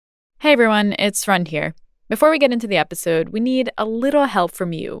Hey everyone, it's Rund here. Before we get into the episode, we need a little help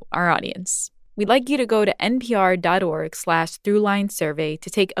from you, our audience. We'd like you to go to npr.org/throughline survey to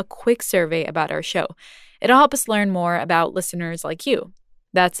take a quick survey about our show. It'll help us learn more about listeners like you.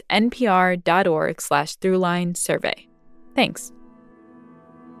 That's npr.org/throughline survey. Thanks.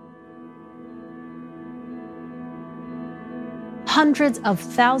 Hundreds of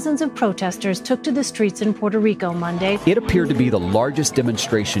thousands of protesters took to the streets in Puerto Rico Monday. It appeared to be the largest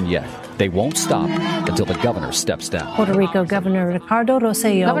demonstration yet. They won't stop until the governor steps down. Puerto Rico Governor Ricardo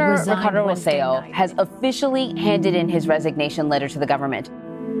Rosselló has officially handed in his resignation letter to the government.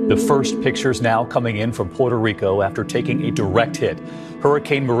 The first pictures now coming in from Puerto Rico after taking a direct hit.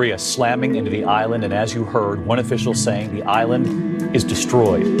 Hurricane Maria slamming into the island, and as you heard, one official saying the island is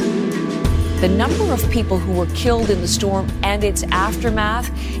destroyed. The number of people who were killed in the storm and its aftermath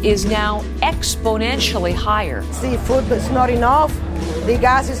is now exponentially higher. Seafood is not enough. The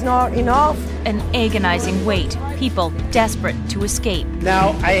gas is not enough. An agonizing wait. People desperate to escape.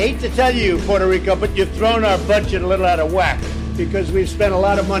 Now, I hate to tell you, Puerto Rico, but you've thrown our budget a little out of whack because we've spent a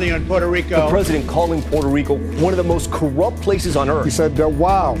lot of money on Puerto Rico. The president calling Puerto Rico one of the most corrupt places on earth. He said,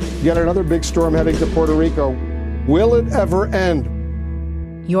 wow, yet another big storm heading to Puerto Rico. Will it ever end?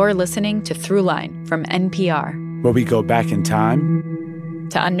 You're listening to Throughline from NPR, where we go back in time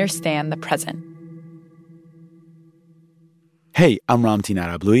to understand the present. Hey, I'm Ramtin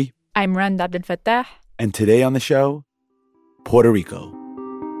Arablouei. I'm Rund Abdelfatah. And today on the show, Puerto Rico.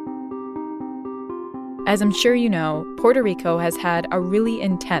 As I'm sure you know, Puerto Rico has had a really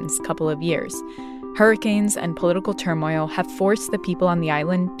intense couple of years. Hurricanes and political turmoil have forced the people on the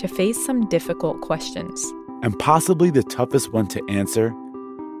island to face some difficult questions. And possibly the toughest one to answer: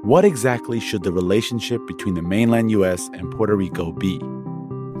 what exactly should the relationship between the mainland U.S. and Puerto Rico be?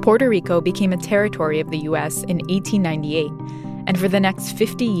 Puerto Rico became a territory of the U.S. in 1898, and for the next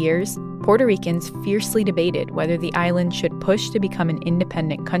 50 years, Puerto Ricans fiercely debated whether the island should push to become an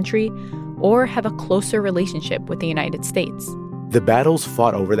independent country or have a closer relationship with the United States. The battles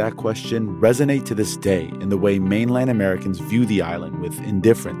fought over that question resonate to this day in the way mainland Americans view the island with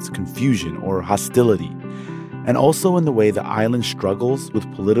indifference, confusion, or hostility, and also in the way the island struggles with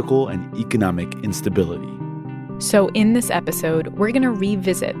political and economic instability. So in this episode, we're going to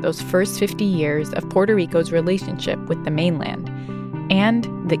revisit those first 50 years of Puerto Rico's relationship with the mainland and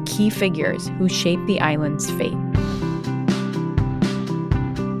the key figures who shaped the island's fate.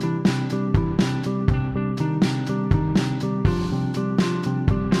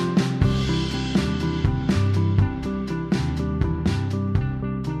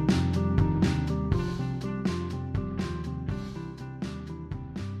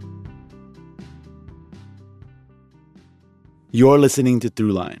 You're listening to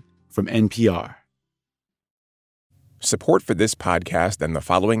Throughline from NPR. Support for this podcast and the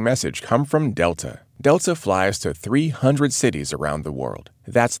following message come from Delta. Delta flies to 300 cities around the world.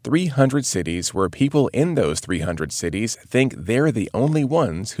 That's 300 cities where people in those 300 cities think they're the only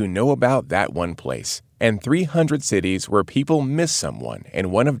ones who know about that one place. And 300 cities where people miss someone in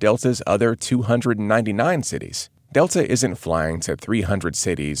one of Delta's other 299 cities. Delta isn't flying to 300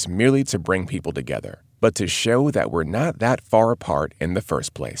 cities merely to bring people together, but to show that we're not that far apart in the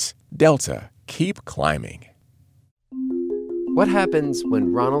first place. Delta, keep climbing. What happens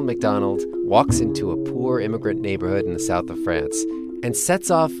when Ronald McDonald walks into a poor immigrant neighborhood in the south of France and sets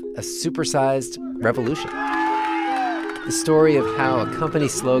off a supersized revolution? The story of how a company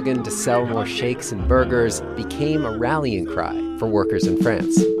slogan to sell more shakes and burgers became a rallying cry for workers in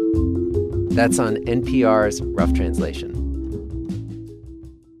France. That's on NPR's Rough Translation.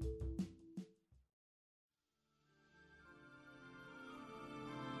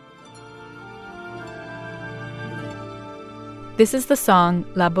 This is the song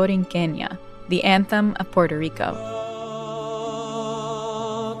La Borinqueña, the anthem of Puerto Rico.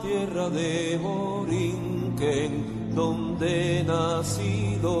 Tierra de Borinquen, donde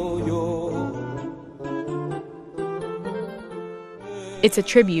nacido yo. It's a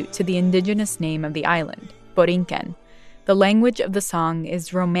tribute to the indigenous name of the island, Borinquen. The language of the song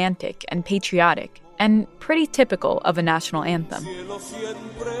is romantic and patriotic, and pretty typical of a national anthem.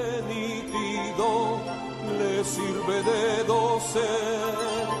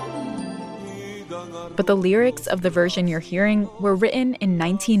 But the lyrics of the version you're hearing were written in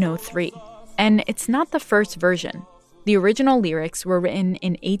 1903, and it's not the first version. The original lyrics were written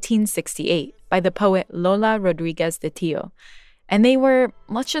in 1868 by the poet Lola Rodriguez de Tio, and they were,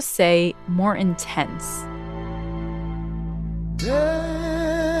 let's just say, more intense.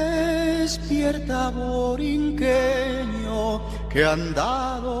 Despierta, borinqueño, que han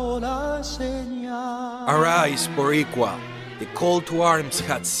dado la señal. Arise, Boricua. The call to arms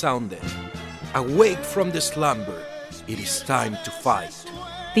had sounded. Awake from the slumber, it is time to fight.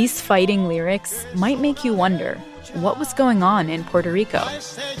 These fighting lyrics might make you wonder what was going on in Puerto Rico.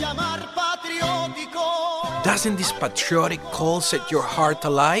 Doesn't this patriotic call set your heart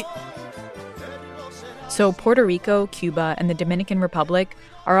alight? So Puerto Rico, Cuba, and the Dominican Republic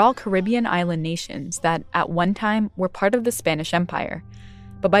are all Caribbean island nations that at one time were part of the Spanish Empire.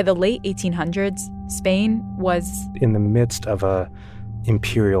 But by the late 1800s, Spain was in the midst of an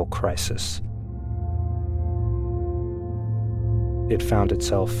imperial crisis. It found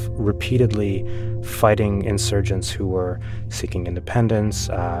itself repeatedly fighting insurgents who were seeking independence.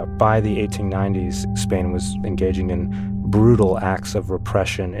 By the 1890s, Spain was engaging in brutal acts of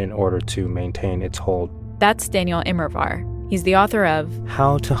repression in order to maintain its hold. That's Daniel Immerwahr. He's the author of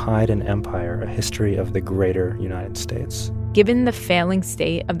How to Hide an Empire, A History of the Greater United States. Given the failing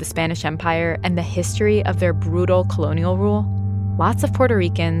state of the Spanish Empire and the history of their brutal colonial rule, lots of Puerto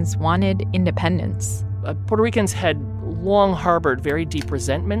Ricans wanted independence. Puerto Ricans had long harbored very deep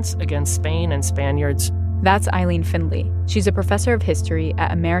resentments against Spain and Spaniards. That's Eileen Findley. She's a professor of history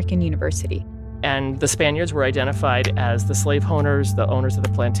at American University. And the Spaniards were identified as the slave owners, the owners of the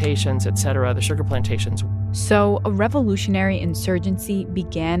plantations, etc., the sugar plantations. So a revolutionary insurgency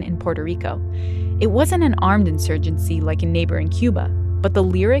began in Puerto Rico. It wasn't an armed insurgency like in neighboring Cuba, but the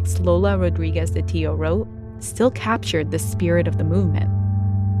lyrics Lola Rodriguez de Tio wrote still captured the spirit of the movement.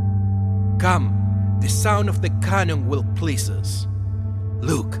 Come, the sound of the cannon will please us.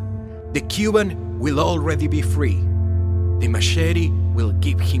 Look, the Cuban will already be free. The machete will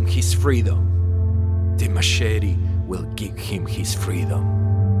give him his freedom. The machete will give him his freedom.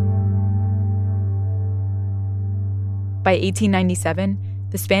 By 1897,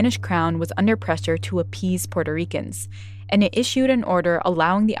 the Spanish crown was under pressure to appease Puerto Ricans, and it issued an order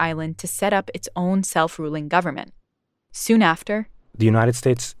allowing the island to set up its own self-ruling government. Soon after, the United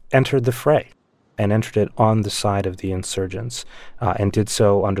States entered the fray and entered it on the side of the insurgents, and did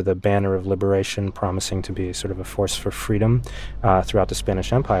so under the banner of liberation, promising to be sort of a force for freedom throughout the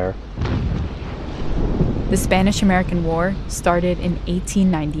Spanish Empire. The Spanish-American War started in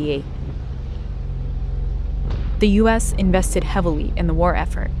 1898. The U.S. invested heavily in the war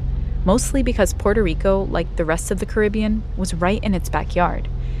effort, mostly because Puerto Rico, like the rest of the Caribbean, was right in its backyard,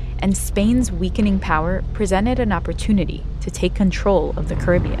 and Spain's weakening power presented an opportunity to take control of the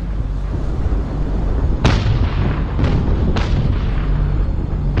Caribbean.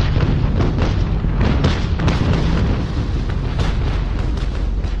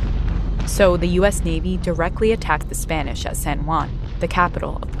 So the U.S. Navy directly attacked the Spanish at San Juan, the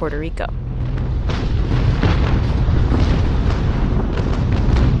capital of Puerto Rico.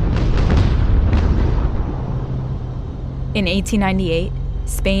 In 1898,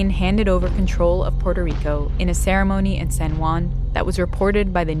 Spain handed over control of Puerto Rico in a ceremony in San Juan that was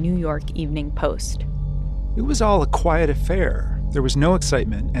reported by the New York Evening Post. It was all a quiet affair. There was no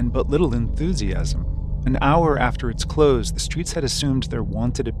excitement and but little enthusiasm. An hour after its close, the streets had assumed their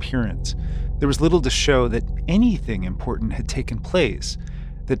wonted appearance. There was little to show that anything important had taken place,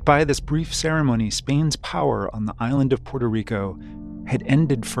 that by this brief ceremony, Spain's power on the island of Puerto Rico had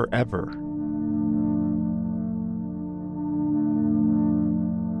ended forever.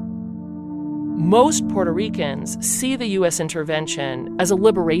 Most Puerto Ricans see the U.S. intervention as a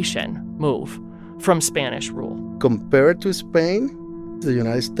liberation move from Spanish rule. Compared to Spain, the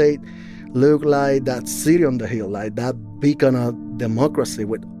United States looked like that city on the hill, like that beacon of democracy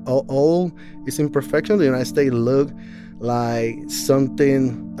with all its imperfections. The United States looked like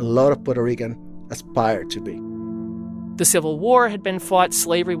something a lot of Puerto Ricans aspired to be. The Civil War had been fought,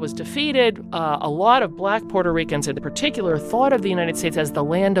 slavery was defeated. A lot of black Puerto Ricans in particular thought of the United States as the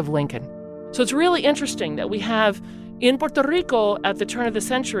land of Lincoln. So it's really interesting that we have in Puerto Rico at the turn of the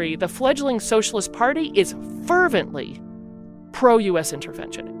century, the fledgling Socialist Party is fervently pro-U.S.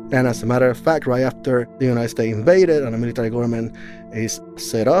 intervention. And as a matter of fact, right after the United States invaded and a military government is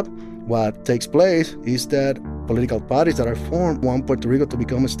set up, what takes place is that political parties that are formed want Puerto Rico to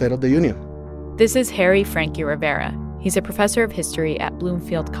become a state of the Union. This is Harry Frankie Rivera. He's a professor of history at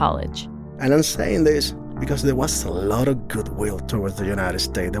Bloomfield College. And I'm saying this because there was a lot of goodwill towards the United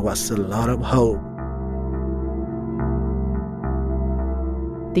States. There was a lot of hope.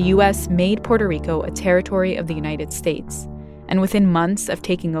 The U.S. made Puerto Rico a territory of the United States. And within months of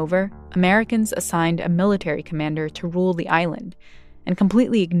taking over, Americans assigned a military commander to rule the island and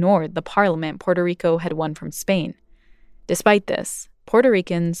completely ignored the parliament Puerto Rico had won from Spain. Despite this, Puerto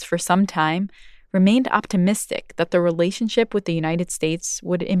Ricans, for some time, remained optimistic that the relationship with the United States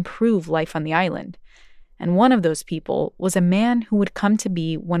would improve life on the island. And one of those people was a man who would come to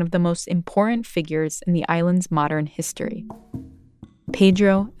be one of the most important figures in the island's modern history,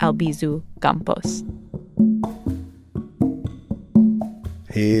 Pedro Albizu Campos.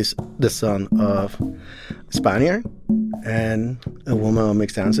 He's the son of a Spaniard and a woman of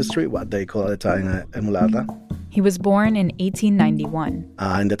mixed ancestry, what they call at the time a mulata. He was born in 1891.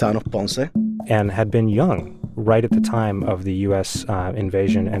 In the town of Ponce. And had been young right at the time of the U.S.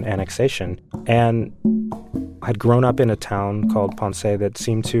 Invasion and annexation, and had grown up in a town called Ponce that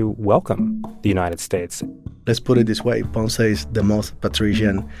seemed to welcome the United States. Let's put it this way, Ponce is the most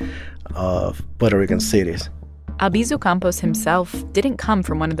patrician of Puerto Rican cities. Albizu Campos himself didn't come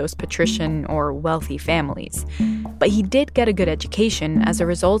from one of those patrician or wealthy families, but he did get a good education as a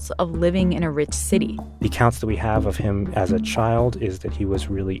result of living in a rich city. The accounts that we have of him as a child is that he was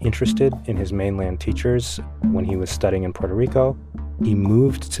really interested in his mainland teachers when he was studying in Puerto Rico. He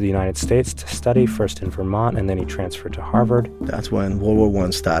moved to the United States to study, first in Vermont, and then he transferred to Harvard. That's when World War I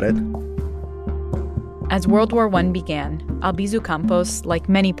started. As World War I began, Albizu Campos, like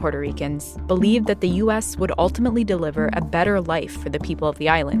many Puerto Ricans, believed that the U.S. would ultimately deliver a better life for the people of the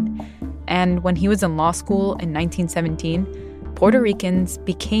island. And when he was in law school in 1917, Puerto Ricans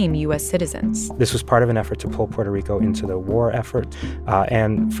became U.S. citizens. This was part of an effort to pull Puerto Rico into the war effort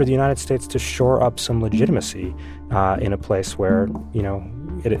and for the United States to shore up some legitimacy in a place where,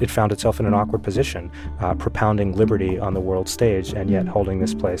 it found itself in an awkward position, propounding liberty on the world stage and yet holding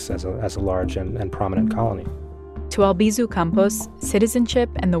this place as a large and prominent colony. To Albizu Campos, citizenship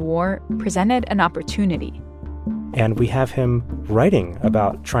and the war presented an opportunity. And we have him writing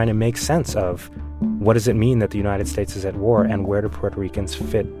about trying to make sense of what does it mean that the United States is at war and where do Puerto Ricans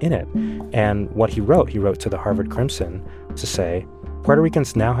fit in it? And what he wrote to the Harvard Crimson to say, Puerto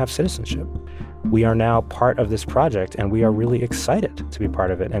Ricans now have citizenship. We are now part of this project, and we are really excited to be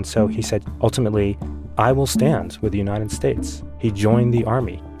part of it. And so he said, ultimately, I will stand with the United States. He joined the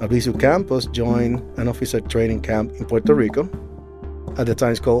army. Albizu Campos joined an officer training camp in Puerto Rico. At the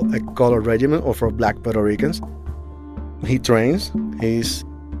time, it's called a colored regiment, or for black Puerto Ricans. He trains. He's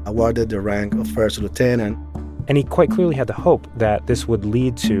awarded the rank of first lieutenant. And he quite clearly had the hope that this would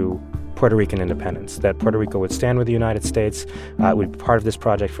lead to Puerto Rican independence, that Puerto Rico would stand with the United States, would be part of this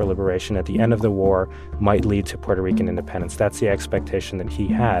project for liberation. At the end of the war, might lead to Puerto Rican independence. That's the expectation that he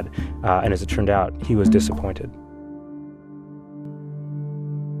had. And as it turned out, he was disappointed.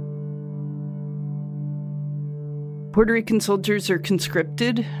 Puerto Rican soldiers are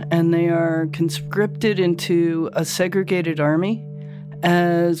conscripted, and they are conscripted into a segregated army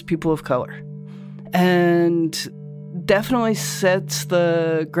as people of color. And definitely sets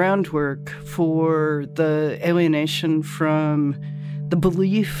the groundwork for the alienation from the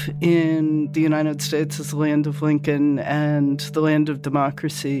belief in the United States as the land of Lincoln and the land of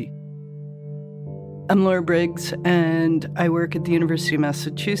democracy. I'm Laura Briggs, and I work at the University of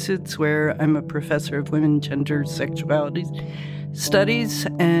Massachusetts, where I'm a professor of women, gender, sexuality studies,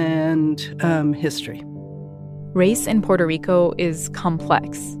 and history. Race in Puerto Rico is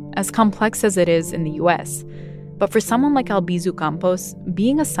complex as it is in the U.S., but for someone like Albizu Campos,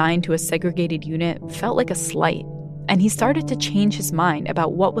 being assigned to a segregated unit felt like a slight, and he started to change his mind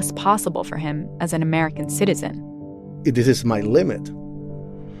about what was possible for him as an American citizen. This is my limit,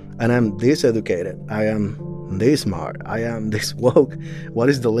 and I'm this educated, I am this smart, I am this woke. What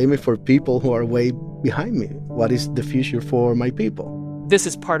is the limit for people who are way behind me? What is the future for my people? This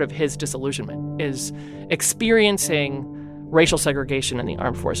is part of his disillusionment, is experiencing racial segregation in the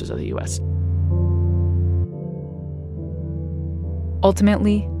armed forces of the U.S.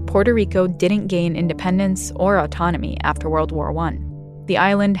 Ultimately, Puerto Rico didn't gain independence or autonomy after World War I. The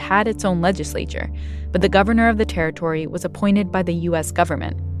island had its own legislature, but the governor of the territory was appointed by the U.S.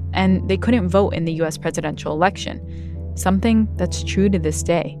 government, and they couldn't vote in the U.S. presidential election, something that's true to this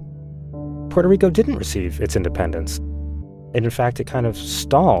day. Puerto Rico didn't receive its independence. And in fact, it kind of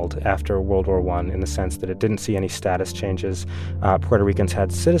stalled after World War I in the sense that it didn't see any status changes. Puerto Ricans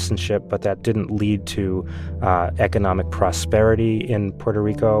had citizenship, but that didn't lead to economic prosperity in Puerto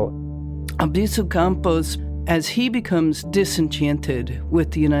Rico. Albizu Campos, as he becomes disenchanted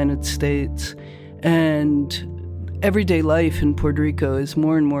with the United States, and everyday life in Puerto Rico is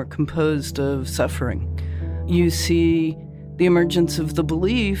more and more composed of suffering. You see the emergence of the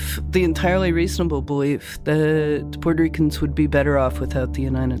belief, the entirely reasonable belief, that Puerto Ricans would be better off without the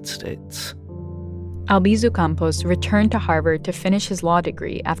United States. Albizu Campos returned to Harvard to finish his law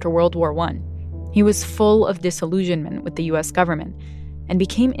degree after World War I. He was full of disillusionment with the U.S. government and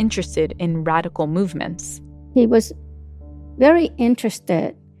became interested in radical movements. He was very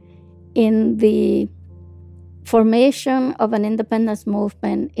interested in the formation of an independence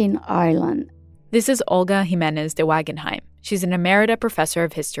movement in Ireland. This is Olga Jimenez de Wagenheim. She's an emerita professor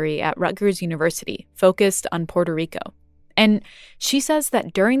of history at Rutgers University, focused on Puerto Rico. And she says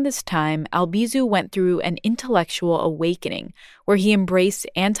that during this time, Albizu went through an intellectual awakening where he embraced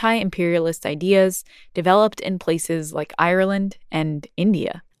anti-imperialist ideas developed in places like Ireland and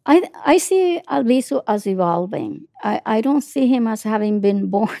India. I see Albizu as evolving. I don't see him as having been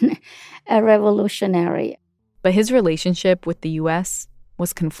born a revolutionary. But his relationship with the U.S.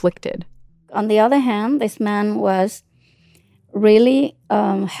 was conflicted. On the other hand, this man was really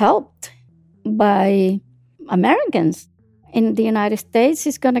helped by Americans. In the United States,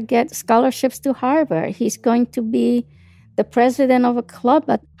 he's going to get scholarships to Harvard. He's going to be the president of a club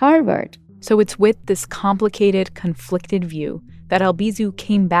at Harvard. So it's with this complicated, conflicted view that Albizu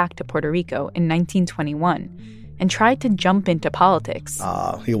came back to Puerto Rico in 1921 and tried to jump into politics.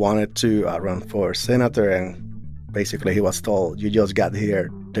 He wanted to run for senator, and basically he was told, you just got here,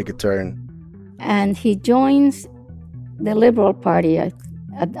 take a turn. And he joins the Liberal Party at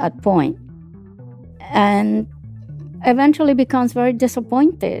that point, and eventually becomes very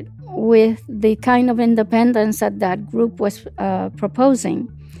disappointed with the kind of independence that group was proposing.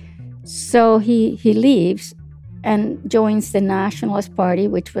 So he leaves and joins the Nationalist Party,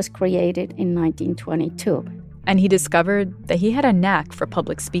 which was created in 1922. And he discovered that he had a knack for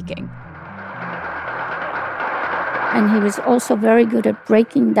public speaking. And he was also very good at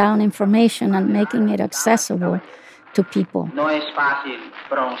breaking down information and making it accessible to people. No es fácil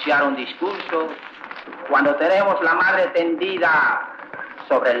pronunciar un discurso cuando tenemos la madre tendida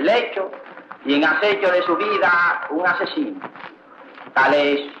sobre el lecho y en acecho de su vida un asesino. Tal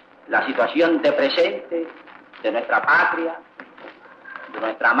es la situación de presente de nuestra patria, de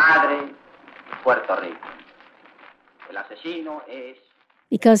nuestra madre, Puerto Rico. El asesino es...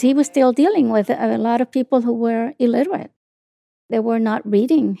 Because he was still dealing with a lot of people who were illiterate. They were not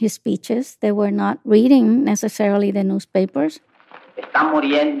reading his speeches. They were not reading necessarily the newspapers. Están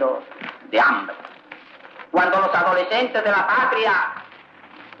muriendo de hambre. Cuando los adolescentes de la patria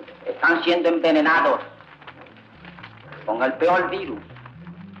están siendo envenenados con el peor virus.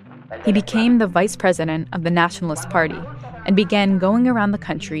 He became the vice president of the Nationalist Party and began going around the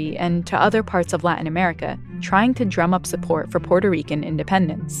country and to other parts of Latin America trying to drum up support for Puerto Rican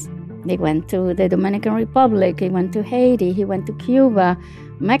independence. He went to the Dominican Republic, he went to Haiti, he went to Cuba,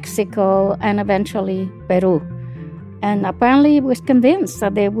 Mexico, and eventually Peru. And apparently he was convinced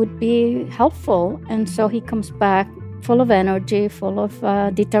that they would be helpful, and so he comes back full of energy, full of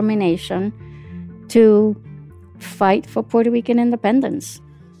determination to fight for Puerto Rican independence.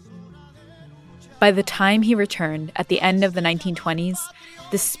 By the time he returned at the end of the 1920s,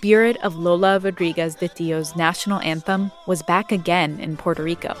 the spirit of Lola Rodriguez de Tio's national anthem was back again in Puerto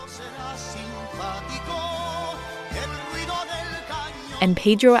Rico. And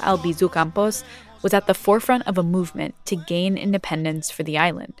Pedro Albizu Campos was at the forefront of a movement to gain independence for the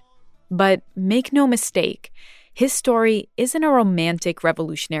island. But make no mistake, his story isn't a romantic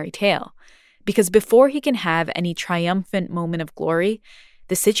revolutionary tale, because before he can have any triumphant moment of glory,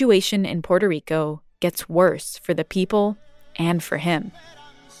 the situation in Puerto Rico gets worse for the people and for him.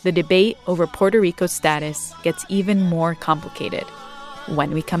 The debate over Puerto Rico's status gets even more complicated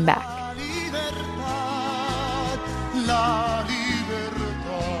when we come back.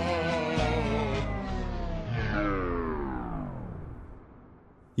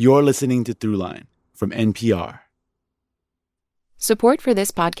 You're listening to Throughline from NPR. Support for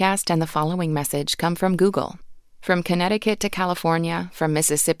this podcast and the following message come from Google. From Connecticut to California, from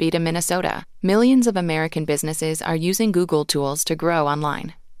Mississippi to Minnesota, millions of American businesses are using Google tools to grow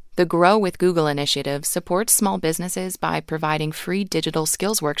online. The Grow with Google initiative supports small businesses by providing free digital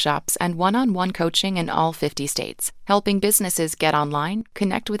skills workshops and one-on-one coaching in all 50 states, helping businesses get online,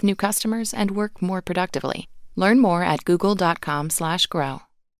 connect with new customers, and work more productively. Learn more at google.com/grow.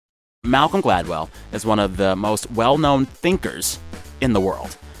 Malcolm Gladwell is one of the most well-known thinkers in the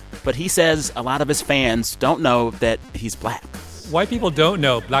world. But he says a lot of his fans don't know that he's black. White people don't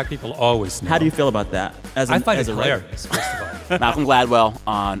know. Black people always know. How do you feel about that? I find it hilarious, first of all. Malcolm Gladwell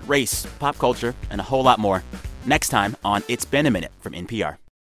on race, pop culture, and a whole lot more. Next time on It's Been a Minute from NPR.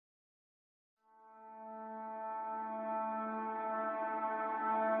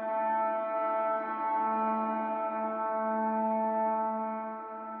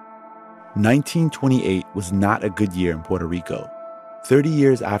 "1928 was not a good year in Puerto Rico. 30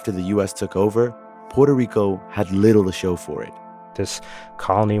 years after the U.S. took over, Puerto Rico had little to show for it. This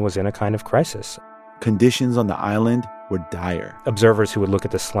colony was in a kind of crisis. Conditions on the island were dire. Observers who would look at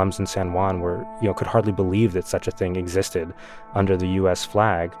the slums in San Juan could hardly believe that such a thing existed under the U.S.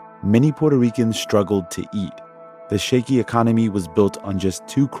 flag. Many Puerto Ricans struggled to eat. The shaky economy was built on just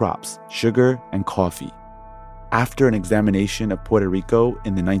two crops, sugar and coffee. After an examination of Puerto Rico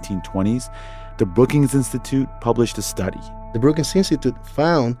in the 1920s, the Brookings Institute published a study. The Brookings Institute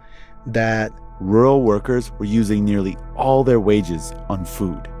found that rural workers were using nearly all their wages on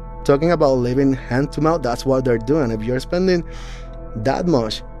food. Talking about living hand to mouth, that's what they're doing. If you're spending that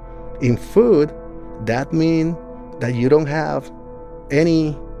much in food, that means that you don't have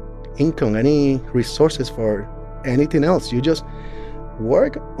any income, any resources for anything else. You just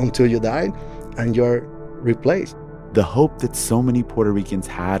work until you die and you're replaced. The hope that so many Puerto Ricans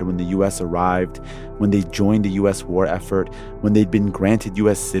had when the U.S. arrived, when they joined the U.S. war effort, when they'd been granted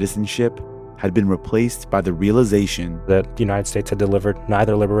U.S. citizenship, had been replaced by the realization that the United States had delivered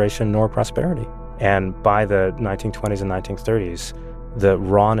neither liberation nor prosperity. And by the 1920s and 1930s, the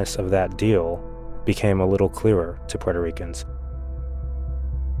rawness of that deal became a little clearer to Puerto Ricans.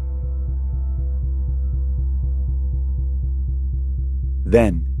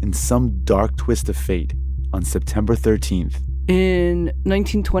 Then, in some dark twist of fate, on September 13th. In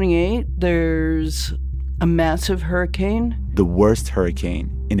 1928, there's a massive hurricane. The worst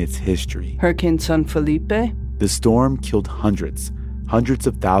hurricane in its history. Hurricane San Felipe. The storm killed hundreds. Hundreds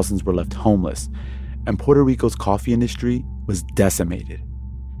of thousands were left homeless. And Puerto Rico's coffee industry was decimated.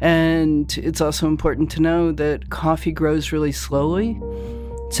 And it's also important to know that coffee grows really slowly.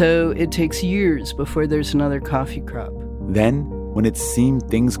 So it takes years before there's another coffee crop. Then, when it seemed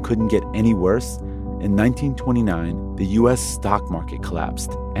things couldn't get any worse, in 1929, the U.S. stock market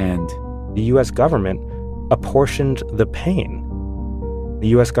collapsed, and the U.S. government apportioned the pain. The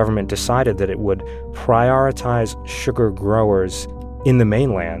U.S. government decided that it would prioritize sugar growers in the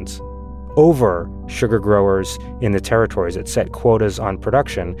mainlands over sugar growers in the territories. It set quotas on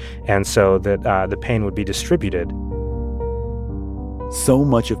production, and so that the pain would be distributed. So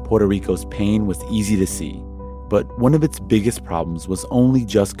much of Puerto Rico's pain was easy to see, but one of its biggest problems was only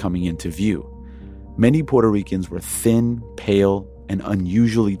just coming into view. Many Puerto Ricans were thin, pale, and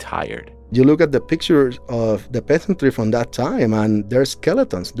unusually tired. You look at the pictures of the peasantry from that time, and they're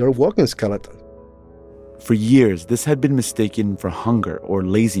skeletons. They're walking skeletons. For years, this had been mistaken for hunger or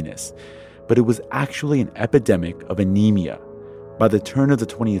laziness, but it was actually an epidemic of anemia. By the turn of the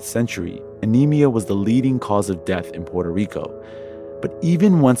 20th century, anemia was the leading cause of death in Puerto Rico. But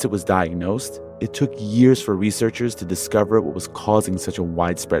even once it was diagnosed, it took years for researchers to discover what was causing such a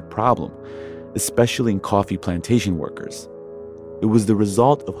widespread problem, especially in coffee plantation workers. It was the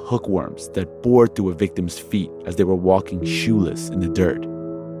result of hookworms that bored through a victim's feet as they were walking shoeless in the dirt.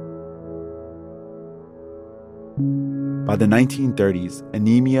 By the 1930s,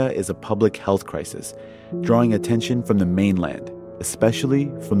 anemia is a public health crisis, drawing attention from the mainland,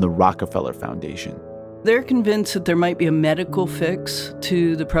 especially from the Rockefeller Foundation. They're convinced that there might be a medical fix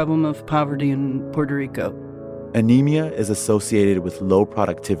to the problem of poverty in Puerto Rico. Anemia is associated with low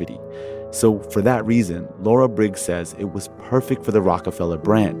productivity. So for that reason, Laura Briggs says it was perfect for the Rockefeller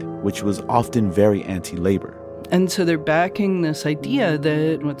brand, which was often very anti-labor. And so they're backing this idea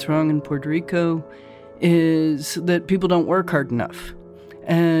that what's wrong in Puerto Rico is that people don't work hard enough.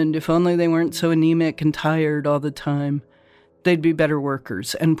 And if only they weren't so anemic and tired all the time, they'd be better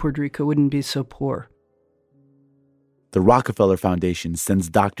workers and Puerto Rico wouldn't be so poor. The Rockefeller Foundation sends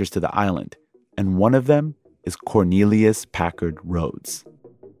doctors to the island, and one of them is Cornelius Packard Rhodes.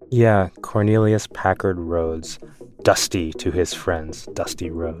 Yeah, Cornelius Packard Rhodes. Dusty to his friends, Dusty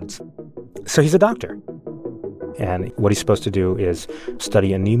Rhodes. So he's a doctor. And what he's supposed to do is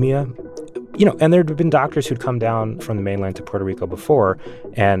study anemia. And there had been doctors who'd come down from the mainland to Puerto Rico before,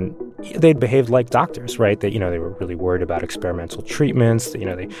 and they'd behaved like doctors, right? They were really worried about experimental treatments.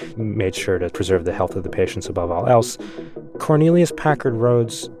 They made sure to preserve the health of the patients above all else. Cornelius Packard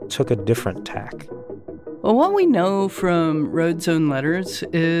Rhodes took a different tack. Well, what we know from Rhodes' own letters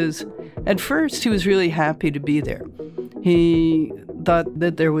is, at first, he was really happy to be there. He thought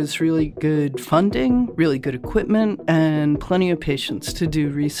that there was really good funding, really good equipment, and plenty of patients to do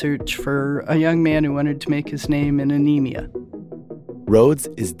research for a young man who wanted to make his name in anemia. Rhodes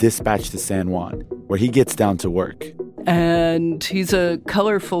is dispatched to San Juan, where he gets down to work. And he's a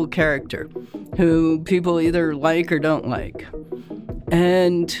colorful character who people either like or don't like.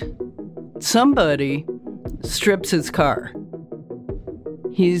 And somebody strips his car.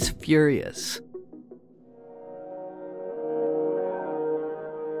 He's furious.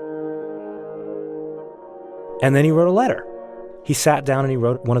 And then he wrote a letter. He sat down and he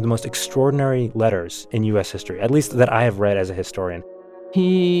wrote one of the most extraordinary letters in U.S. history, at least that I have read as a historian.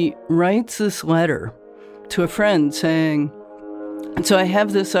 He writes this letter to a friend saying, so I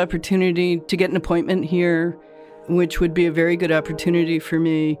have this opportunity to get an appointment here, which would be a very good opportunity for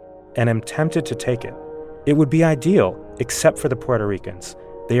me. And am tempted to take it, It would be ideal, except for the Puerto Ricans.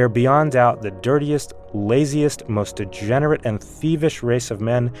 They are beyond doubt the dirtiest, laziest, most degenerate and thievish race of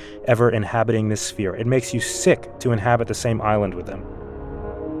men ever inhabiting this sphere. It makes you sick to inhabit the same island with them.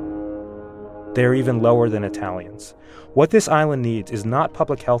 They are even lower than Italians. What this island needs is not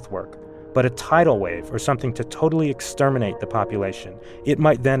public health work, but a tidal wave or something to totally exterminate the population. It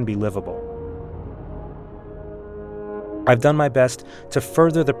might then be livable. I've done my best to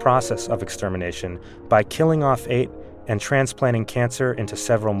further the process of extermination by killing off 8 and transplanting cancer into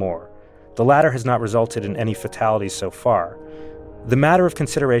several more. The latter has not resulted in any fatalities so far. The matter of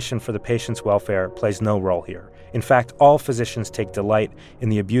consideration for the patient's welfare plays no role here. In fact, all physicians take delight in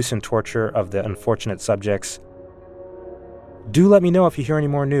the abuse and torture of the unfortunate subjects. Do let me know if you hear any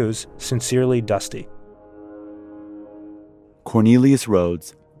more news. Sincerely, Dusty. Cornelius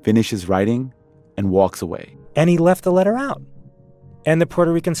Rhodes finishes writing and walks away. And he left the letter out. And the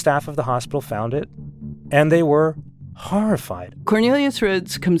Puerto Rican staff of the hospital found it, and they were horrified. Cornelius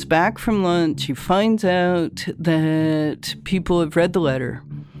Rhodes comes back from lunch. He finds out that people have read the letter,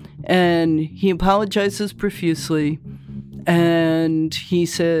 and he apologizes profusely, and he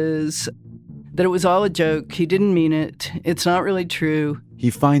says that it was all a joke. He didn't mean it. It's not really true. He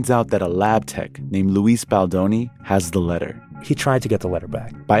finds out that a lab tech named Luis Baldoni has the letter. He tried to get the letter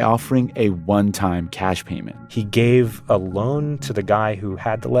back by offering a one-time cash payment. He gave a loan to the guy who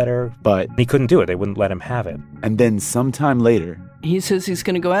had the letter, but he couldn't do it. They wouldn't let him have it. And then sometime later, he says he's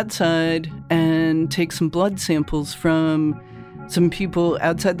going to go outside and take some blood samples from some people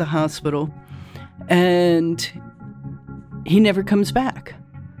outside the hospital, and he never comes back.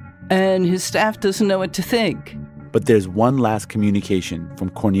 And his staff doesn't know what to think. But there's one last communication from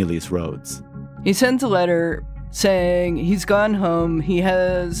Cornelius Rhodes. He sends a letter saying he's gone home, he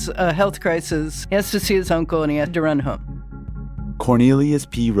has a health crisis, he has to see his uncle, and he had to run home. Cornelius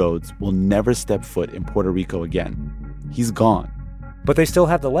P. Rhodes will never step foot in Puerto Rico again. He's gone. But they still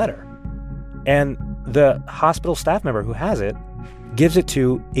have the letter. And the hospital staff member who has it gives it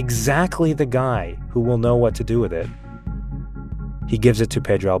to exactly the guy who will know what to do with it. He gives it to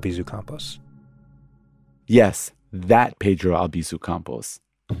Pedro Albizu Campos. Yes, that Pedro Albizu Campos.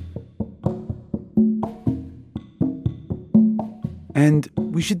 And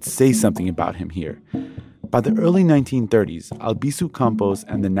we should say something about him here. By the early 1930s, Albizu Campos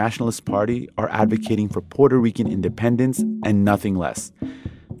and the Nationalist Party are advocating for Puerto Rican independence and nothing less.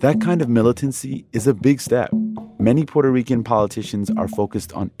 That kind of militancy is a big step. Many Puerto Rican politicians are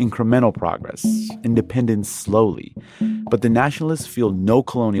focused on incremental progress, independence slowly. But the nationalists feel no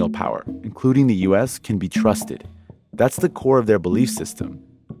colonial power, including the U.S., can be trusted. That's the core of their belief system.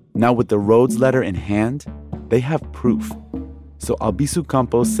 Now, with the Rhodes letter in hand, they have proof. So Albizu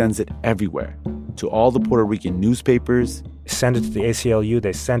Campos sends it everywhere, to all the Puerto Rican newspapers. Send it to the ACLU,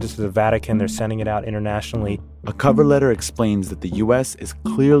 they send it to the Vatican, they're sending it out internationally. A cover letter explains that the U.S. is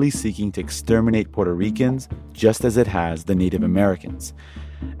clearly seeking to exterminate Puerto Ricans just as it has the Native Americans.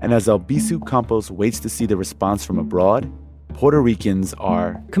 And as Albizu Campos waits to see the response from abroad, Puerto Ricans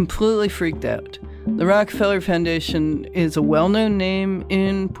are completely freaked out. The Rockefeller Foundation is a well-known name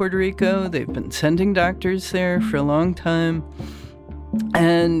in Puerto Rico. They've been sending doctors there for a long time.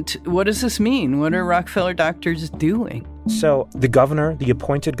 And what does this mean? What are Rockefeller doctors doing? So the governor, the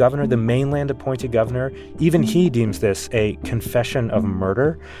appointed governor, the mainland appointed governor, even he deems this a confession of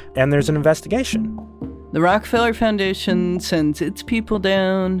murder, and there's an investigation. The Rockefeller Foundation sends its people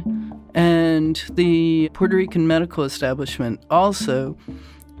down, and the Puerto Rican medical establishment also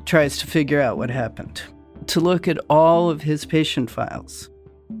tries to figure out what happened, to look at all of his patient files.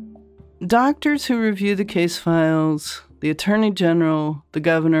 Doctors who review the case files, the Attorney General, the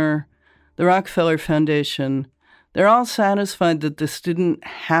governor, the Rockefeller Foundation, they're all satisfied that this didn't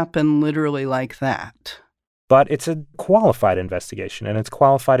happen literally like that. But it's a qualified investigation, and it's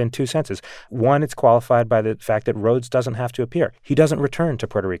qualified in two senses. One, it's qualified by the fact that Rhodes doesn't have to appear. He doesn't return to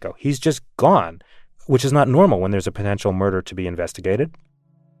Puerto Rico. He's just gone, which is not normal when there's a potential murder to be investigated.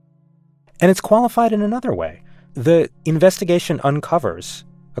 And it's qualified in another way. The investigation uncovers,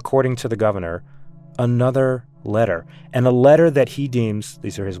 according to the governor, another letter, and a letter that he deems,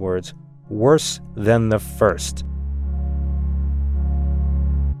 these are his words, worse than the first.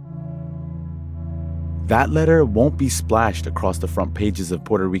 That letter won't be splashed across the front pages of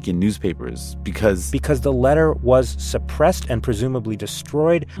Puerto Rican newspapers because the letter was suppressed and presumably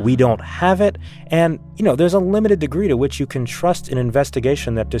destroyed. We don't have it. And, there's a limited degree to which you can trust an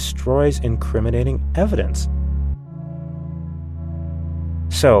investigation that destroys incriminating evidence.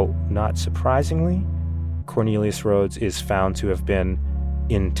 So, not surprisingly, Cornelius Rhodes is found to have been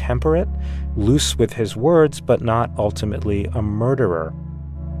intemperate, loose with his words, but not ultimately a murderer.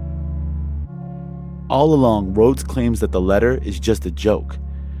 All along, Rhodes claims that the letter is just a joke.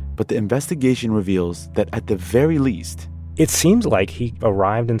 But the investigation reveals that at the very least, it seems like he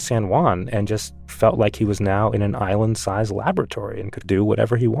arrived in San Juan and just felt like he was now in an island-sized laboratory and could do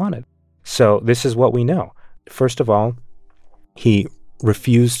whatever he wanted. So this is what we know. First of all, he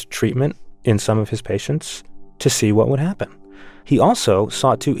refused treatment in some of his patients to see what would happen. He also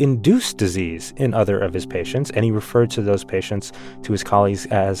sought to induce disease in other of his patients, and he referred to those patients to his colleagues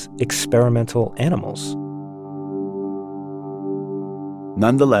as experimental animals.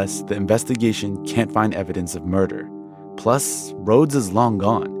 Nonetheless, the investigation can't find evidence of murder. Plus, Rhodes is long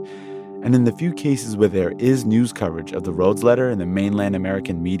gone. And in the few cases where there is news coverage of the Rhodes letter in the mainland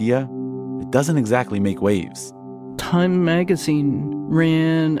American media, it doesn't exactly make waves. Time magazine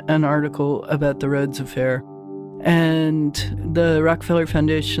ran an article about the Rhodes affair, and the Rockefeller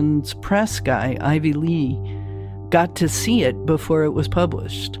Foundation's press guy, Ivy Lee, got to see it before it was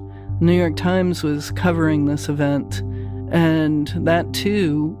published. The New York Times was covering this event, and that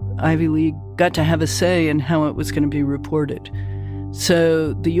too, Ivy Lee got to have a say in how it was going to be reported.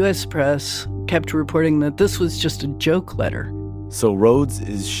 So the U.S. press kept reporting that this was just a joke letter. So Rhodes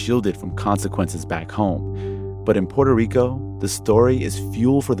is shielded from consequences back home. But in Puerto Rico, the story is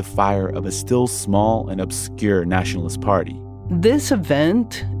fuel for the fire of a still small and obscure nationalist party. This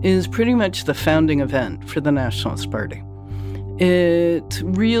event is pretty much the founding event for the Nationalist Party. It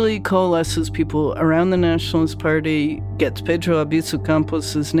really coalesces people around the Nationalist Party, gets Pedro Albizu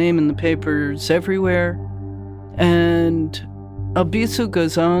Campos' name in the papers everywhere, and Albizu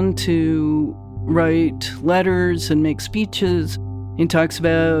goes on to write letters and make speeches. He talks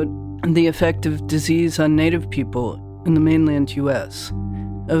about the effect of disease on Native people in the mainland U.S.,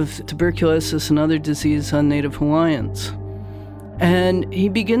 of tuberculosis and other disease on Native Hawaiians. And he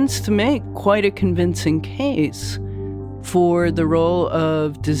begins to make quite a convincing case for the role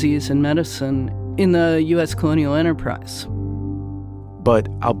of disease in medicine in the U.S. colonial enterprise. But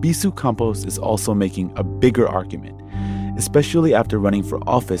Albizu Campos is also making a bigger argument, especially after running for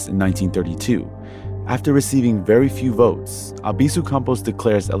office in 1932. After receiving very few votes, Albizu Campos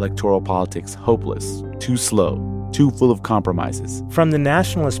declares electoral politics hopeless, too slow, too full of compromises. From the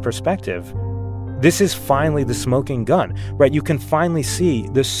nationalist perspective, this is finally the smoking gun, right? You can finally see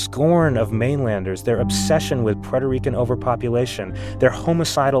the scorn of mainlanders, their obsession with Puerto Rican overpopulation, their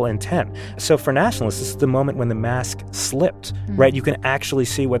homicidal intent. So for nationalists, this is the moment when the mask slipped, right? You can actually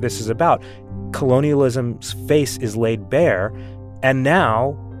see what this is about. Colonialism's face is laid bare, and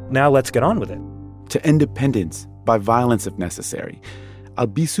now let's get on with it. To independence, by violence if necessary.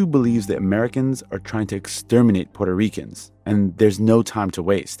 Albizu believes that Americans are trying to exterminate Puerto Ricans, and there's no time to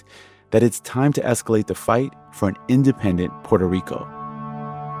waste, that it's time to escalate the fight for an independent Puerto Rico.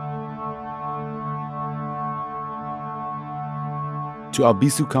 To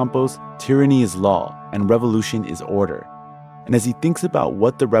Albizu Campos, tyranny is law and revolution is order. And as he thinks about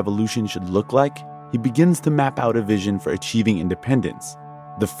what the revolution should look like, he begins to map out a vision for achieving independence.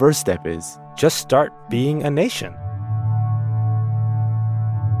 The first step is just start being a nation.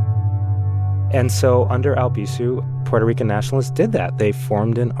 And so under Albizu, Puerto Rican nationalists did that. They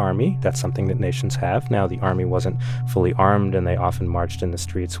formed an army. That's something that nations have. Now, the army wasn't fully armed, and they often marched in the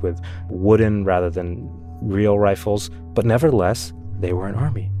streets with wooden rather than real rifles. But nevertheless, they were an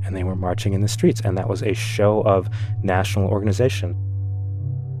army, and they were marching in the streets, and that was a show of national organization.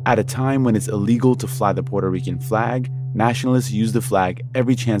 At a time when it's illegal to fly the Puerto Rican flag, nationalists use the flag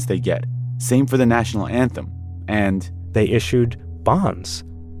every chance they get. Same for the national anthem. And they issued bonds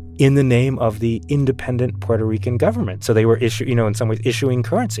in the name of the independent Puerto Rican government. So they were in some ways issuing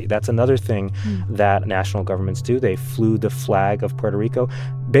currency. That's another thing that national governments do. They flew the flag of Puerto Rico,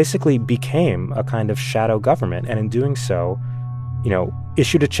 basically became a kind of shadow government, and in doing so,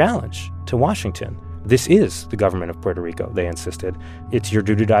 issued a challenge to Washington. This is the government of Puerto Rico, they insisted. It's your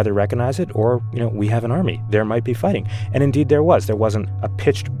duty to either recognize it or, we have an army. There might be fighting. And indeed there was. There wasn't a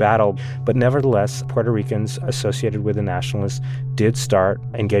pitched battle. But nevertheless, Puerto Ricans associated with the nationalists did start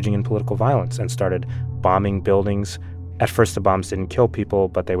engaging in political violence and started bombing buildings. At first, the bombs didn't kill people,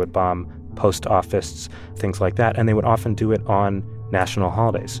 but they would bomb post offices, things like that. And they would often do it on national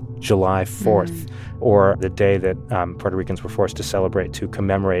holidays, July 4th, or the day that Puerto Ricans were forced to celebrate to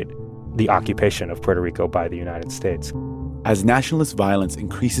commemorate the occupation of Puerto Rico by the United States. As nationalist violence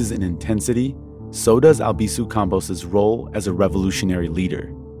increases in intensity, so does Albizu Campos' role as a revolutionary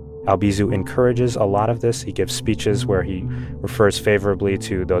leader. Albizu encourages a lot of this. He gives speeches where he refers favorably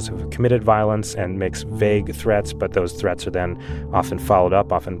to those who have committed violence and makes vague threats, but those threats are then often followed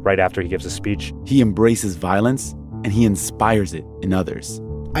up, often right after he gives a speech. He embraces violence, and he inspires it in others.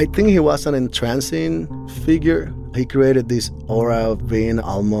 I think he was an entrancing figure. He created this aura of being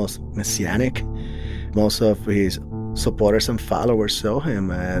almost messianic. Most of his supporters and followers saw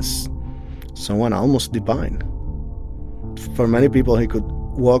him as someone almost divine. For many people, he could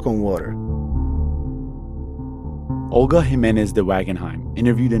walk on water. Olga Jimenez de Wagenheim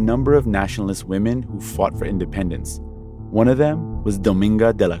interviewed a number of nationalist women who fought for independence. One of them was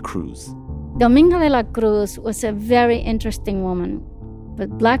Dominga de la Cruz. Dominga de la Cruz was a very interesting woman, a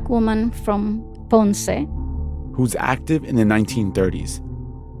black woman from Ponce, who's active in the 1930s.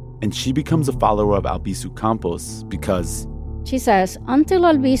 And she becomes a follower of Albizu Campos because, she says, until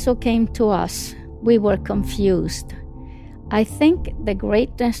Albizu came to us, we were confused. I think the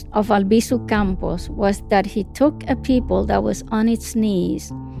greatness of Albizu Campos was that he took a people that was on its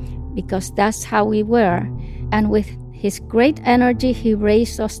knees, because that's how we were, and with his great energy, he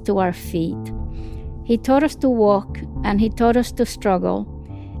raised us to our feet. He taught us to walk, and he taught us to struggle,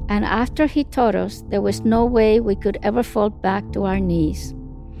 and after he taught us, there was no way we could ever fall back to our knees.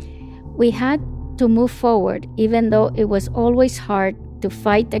 We had to move forward, even though it was always hard to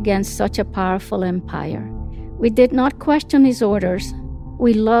fight against such a powerful empire. We did not question his orders.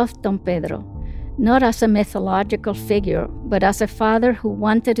 We loved Don Pedro, not as a mythological figure, but as a father who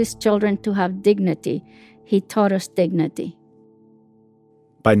wanted his children to have dignity. He taught us dignity.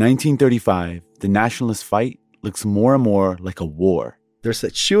 By 1935, the nationalist fight looks more and more like a war. There's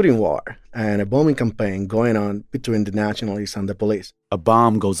a shooting war and a bombing campaign going on between the nationalists and the police. A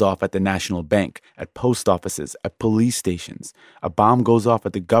bomb goes off at the National Bank, at post offices, at police stations. A bomb goes off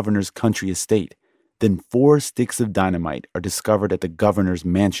at the governor's country estate. Then 4 sticks of dynamite are discovered at the governor's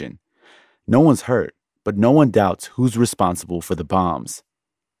mansion. No one's hurt, but no one doubts who's responsible for the bombs.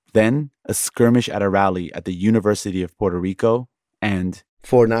 Then, a skirmish at a rally at the University of Puerto Rico, and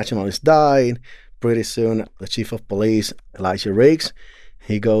 4 nationalists died. Pretty soon, the chief of police, Elijah Riggs,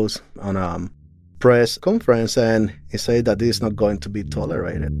 he goes on a press conference and he said that this is not going to be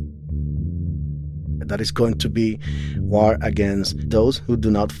tolerated. That is going to be war against those who do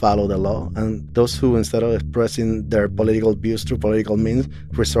not follow the law and those who, instead of expressing their political views through political means,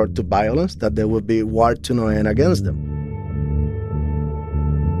 resort to violence, that there will be war to no end against them.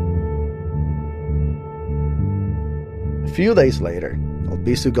 A few days later,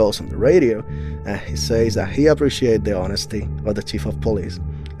 Albizu goes on the radio and he says that he appreciates the honesty of the chief of police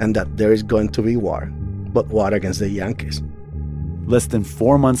and that there is going to be war, but war against the Yankees. Less than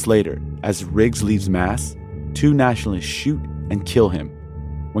 4 months later, as Riggs leaves Mass, 2 nationalists shoot and kill him.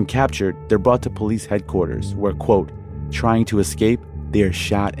 When captured, they're brought to police headquarters where, quote, trying to escape, they are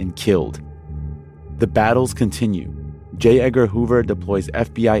shot and killed. The battles continue. J. Edgar Hoover deploys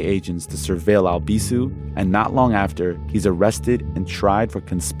FBI agents to surveil Albizu, and not long after, he's arrested and tried for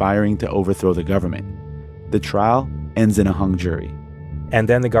conspiring to overthrow the government. The trial ends in a hung jury. And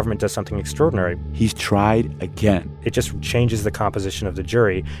then the government does something extraordinary. He's tried again. It just changes the composition of the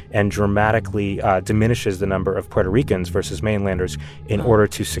jury and dramatically diminishes the number of Puerto Ricans versus mainlanders in order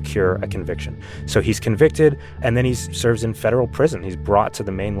to secure a conviction. So he's convicted, and then he serves in federal prison. He's brought to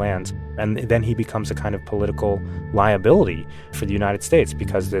the mainland, and then he becomes a kind of political liability for the United States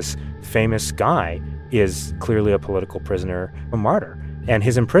because this famous guy is clearly a political prisoner, a martyr. And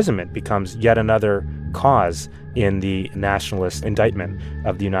his imprisonment becomes yet another cause in the nationalist indictment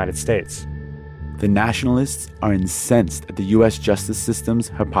of the United States. The nationalists are incensed at the U.S. justice system's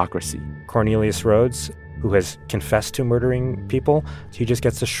hypocrisy. Cornelius Rhodes, who has confessed to murdering people, he just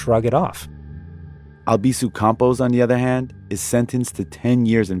gets to shrug it off. Albizu Campos, on the other hand, is sentenced to 10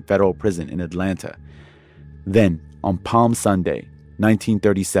 years in federal prison in Atlanta. Then, on Palm Sunday,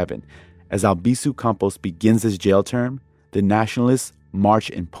 1937, as Albizu Campos begins his jail term, the nationalists march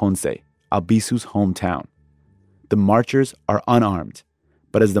in Ponce, Albizu's hometown. The marchers are unarmed,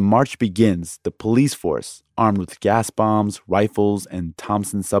 but as the march begins, the police force, armed with gas bombs, rifles, and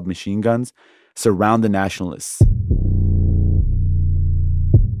Thompson submachine guns, surround the nationalists.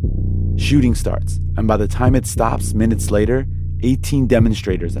 Shooting starts, and by the time it stops minutes later, 18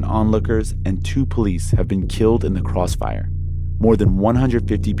 demonstrators and onlookers and 2 police have been killed in the crossfire. More than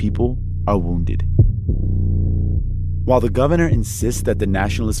 150 people are wounded. While the governor insists that the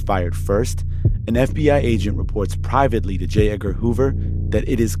nationalists fired first, an FBI agent reports privately to J. Edgar Hoover that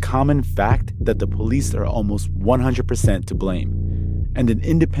it is common fact that the police are almost 100% to blame. And an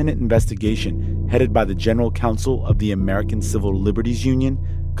independent investigation headed by the General Counsel of the American Civil Liberties Union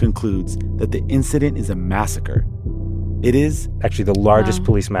concludes that the incident is a massacre. It is actually the largest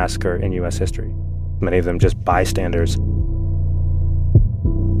police massacre in U.S. history. Many of them just bystanders.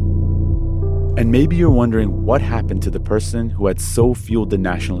 And maybe you're wondering what happened to the person who had so fueled the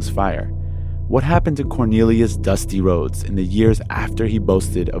nationalist fire. What happened to Cornelius Dusty Rhodes in the years after he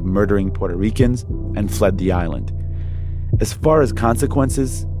boasted of murdering Puerto Ricans and fled the island? As far as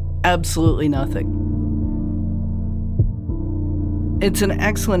consequences, absolutely nothing. It's an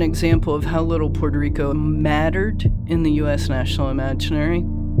excellent example of how little Puerto Rico mattered in the U.S. national imaginary.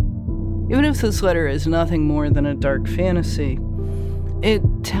 Even if this letter is nothing more than a dark fantasy, it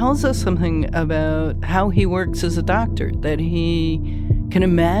tells us something about how he works as a doctor, that he can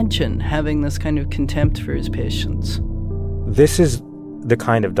imagine having this kind of contempt for his patients. This is the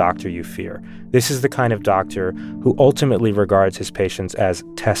kind of doctor you fear. This is the kind of doctor who ultimately regards his patients as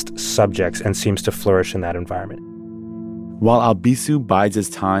test subjects and seems to flourish in that environment. While Albizu bides his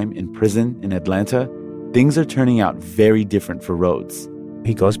time in prison in Atlanta, things are turning out very different for Rhodes.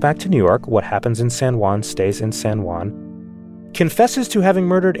 He goes back to New York. What happens in San Juan stays in San Juan. Confesses to having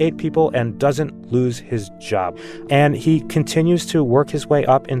murdered 8 people and doesn't lose his job. And he continues to work his way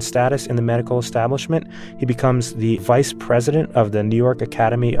up in status in the medical establishment. He becomes the vice president of the New York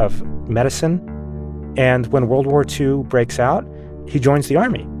Academy of Medicine. And when World War II breaks out, he joins the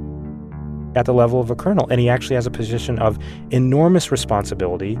Army at the level of a colonel. And he actually has a position of enormous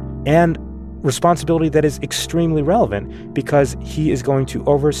responsibility, and responsibility that is extremely relevant because he is going to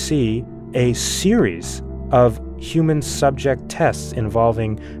oversee a series of human subject tests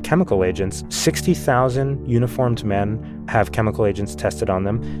involving chemical agents. 60,000 uniformed men have chemical agents tested on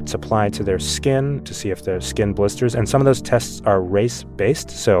them. It's applied to their skin to see if their skin blisters. And some of those tests are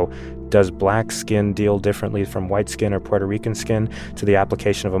race-based. So does black skin deal differently from white skin or Puerto Rican skin to the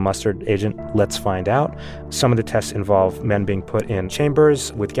application of a mustard agent? Let's find out. Some of the tests involve men being put in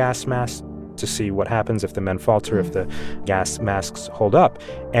chambers with gas masks to see what happens if the men falter, if the gas masks hold up.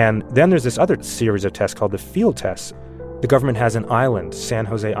 And then there's this other series of tests called the field tests. The government has an island, San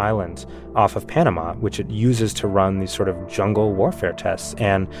Jose Island, off of Panama, which it uses to run these sort of jungle warfare tests.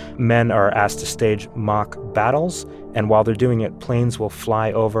 And men are asked to stage mock battles. And while they're doing it, planes will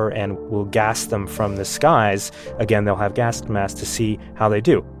fly over and will gas them from the skies. Again, they'll have gas masks to see how they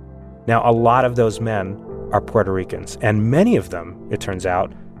do. Now, a lot of those men are Puerto Ricans. And many of them, it turns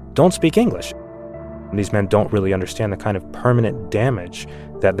out, don't speak English. These men don't really understand the kind of permanent damage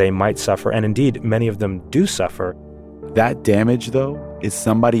that they might suffer. And indeed, many of them do suffer. That damage, though, is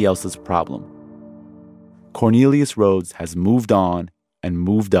somebody else's problem. Cornelius Rhodes has moved on and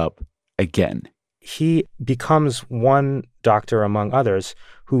moved up again. He becomes one doctor among others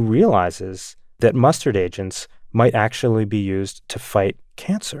who realizes that mustard agents might actually be used to fight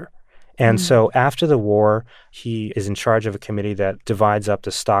cancer. And so after the war, he is in charge of a committee that divides up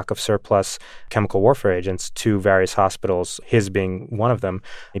the stock of surplus chemical warfare agents to various hospitals, his being one of them.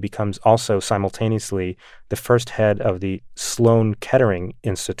 He becomes also simultaneously the first head of the Sloan Kettering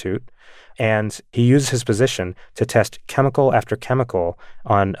Institute. And he uses his position to test chemical after chemical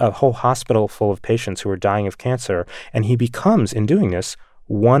on a whole hospital full of patients who are dying of cancer. And he becomes, in doing this,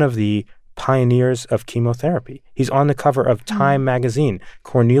 one of the pioneers of chemotherapy. He's on the cover of Time magazine,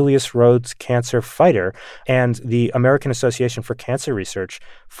 Cornelius Rhodes, Cancer Fighter, and the American Association for Cancer Research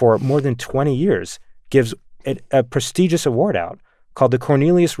for more than 20 years gives a prestigious award out called the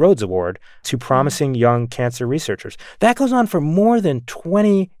Cornelius Rhodes Award to promising young cancer researchers. That goes on for more than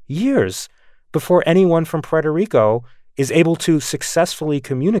 20 years before anyone from Puerto Rico is able to successfully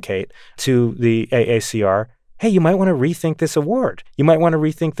communicate to the AACR, hey, you might want to rethink this award. You might want to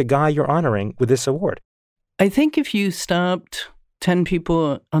rethink the guy you're honoring with this award. I think if you stopped 10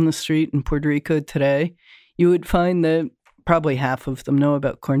 people on the street in Puerto Rico today, you would find that probably half of them know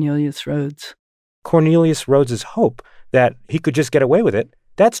about Cornelius Rhodes. Cornelius Rhodes' hope that he could just get away with it,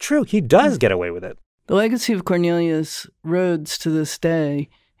 that's true. He does get away with it. The legacy of Cornelius Rhodes to this day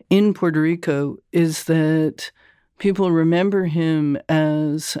in Puerto Rico is that people remember him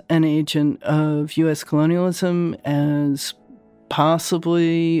as an agent of U.S. colonialism, as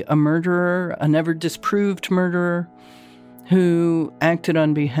possibly a murderer, a never disproved murderer, who acted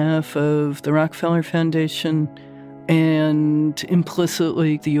on behalf of the Rockefeller Foundation and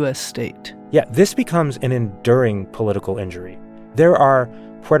implicitly the U.S. state. Yeah, this becomes an enduring political injury. There are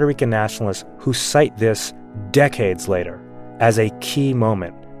Puerto Rican nationalists who cite this decades later as a key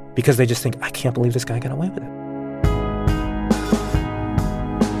moment because they just think, I can't believe this guy got away with it.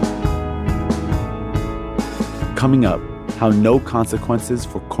 Coming up, how no consequences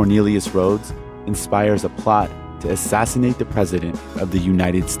for Cornelius Rhodes inspires a plot to assassinate the President of the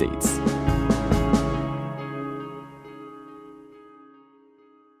United States.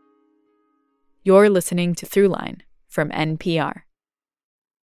 You're listening to Throughline from NPR.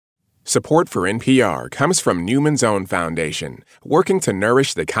 Support for NPR comes from Newman's Own Foundation, working to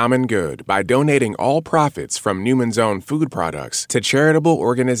nourish the common good by donating all profits from Newman's Own food products to charitable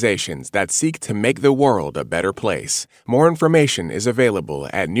organizations that seek to make the world a better place. More information is available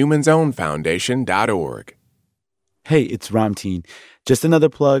at newmansownfoundation.org. Hey, it's Ramteen. Just another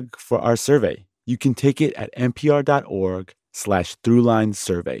plug for our survey. You can take it at npr.org/survey.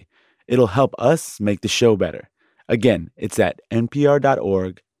 npr.org/throughlinesurvey. It'll help us make the show better. Again, it's at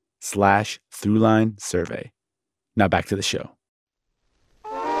npr.org/throughlinesurvey. Now back to the show.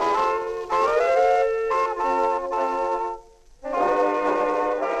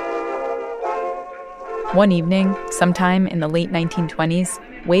 One evening, sometime in the late 1920s,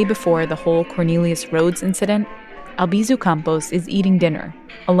 way before the whole Cornelius Rhodes incident, Albizu Campos is eating dinner,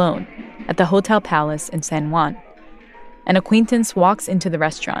 alone, at the Hotel Palace in San Juan. An acquaintance walks into the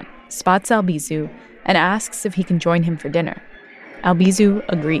restaurant, spots Albizu, and asks if he can join him for dinner. Albizu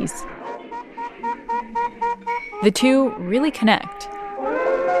agrees. The two really connect.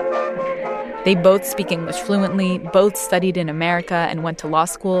 They both speak English fluently, both studied in America and went to law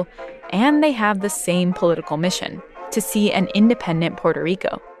school, and they have the same political mission, to see an independent Puerto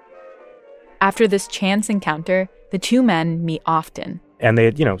Rico. After this chance encounter, the two men meet often. And they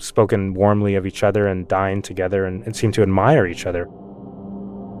had, spoken warmly of each other and dined together and seemed to admire each other.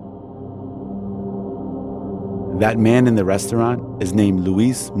 That man in the restaurant is named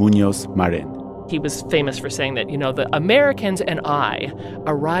Luis Muñoz Marin. He was famous for saying that, the Americans and I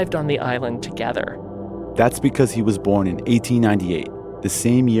arrived on the island together. That's because he was born in 1898, the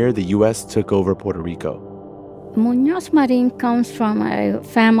same year the U.S. took over Puerto Rico. Muñoz Marin comes from a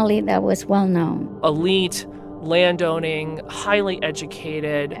family that was well-known. Elite, landowning, highly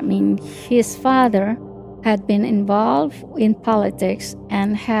educated. His father had been involved in politics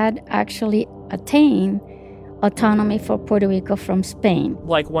and had actually attained autonomy for Puerto Rico from Spain.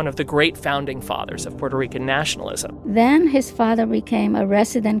 Like one of the great founding fathers of Puerto Rican nationalism. Then his father became a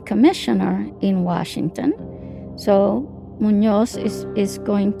resident commissioner in Washington. So Muñoz is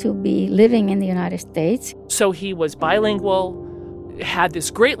going to be living in the United States. So he was bilingual, had this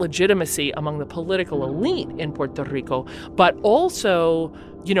great legitimacy among the political elite in Puerto Rico, but also,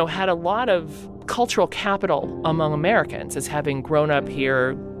 had a lot of cultural capital among Americans as having grown up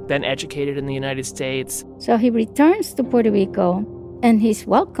here, been educated in the United States. So he returns to Puerto Rico, and he's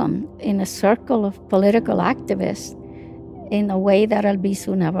welcomed in a circle of political activists in a way that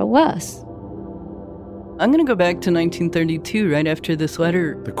Albizu never was. I'm going to go back to 1932, right after this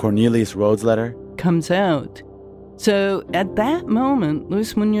letter. The Cornelius Rhodes letter? Comes out. So at that moment,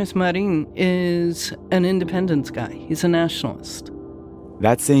 Luis Muñoz Marin is an independence guy. He's a nationalist.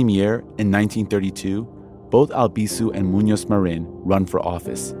 That same year, in 1932, both Albizu and Muñoz Marin run for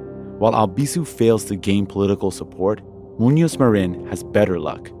office. While Albizu fails to gain political support, Muñoz Marin has better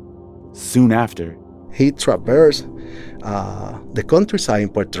luck. Soon after, he traversed the countryside in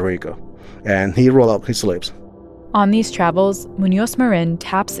Puerto Rico, and he rolled up his sleeves. On these travels, Muñoz Marin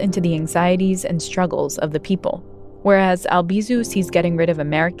taps into the anxieties and struggles of the people. Whereas Albizu sees getting rid of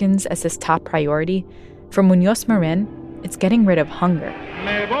Americans as his top priority, for Muñoz Marin, it's getting rid of hunger.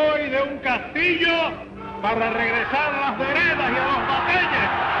 Me voy de un castillo para regresar a las veredas y a los batalles de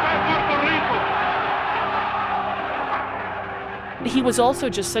Puerto Rico. He was also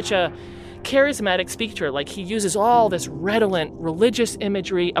just such a charismatic speaker. Like, he uses all this redolent religious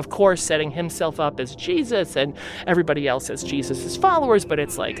imagery, of course, setting himself up as Jesus and everybody else as Jesus' followers, but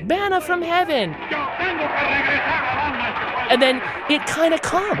it's like manna from heaven. And then it kind of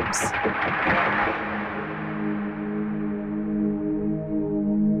comes.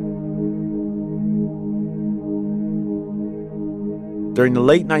 During the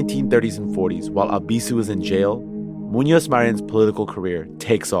late 1930s and 40s, while Albizu is in jail, Muñoz Marin's political career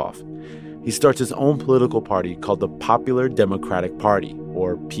takes off. He starts his own political party called the Popular Democratic Party,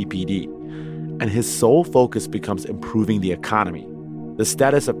 or PPD, and his sole focus becomes improving the economy. The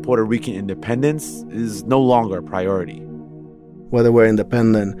status of Puerto Rican independence is no longer a priority. Whether we're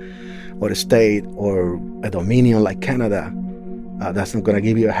independent or a state or a dominion like Canada, that's not going to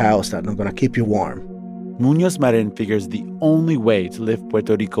give you a house, that's not going to keep you warm. Muñoz Marin figures the only way to lift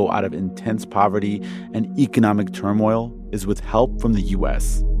Puerto Rico out of intense poverty and economic turmoil is with help from the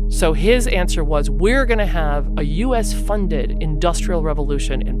U.S. So his answer was, we're going to have a U.S.-funded industrial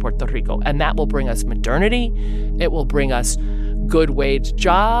revolution in Puerto Rico, and that will bring us modernity, it will bring us good-wage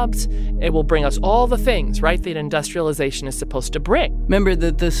jobs, it will bring us all the things, right, that industrialization is supposed to bring. Remember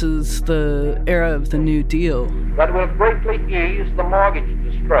that this is the era of the New Deal. That will greatly ease the mortgage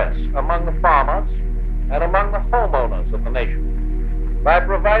distress among the farmers and among the homeowners of the nation by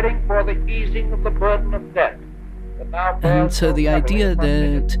providing for the easing of the burden of debt. And so the idea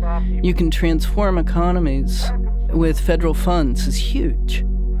that you can transform economies with federal funds is huge.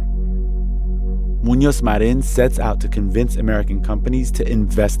 Muñoz Marin sets out to convince American companies to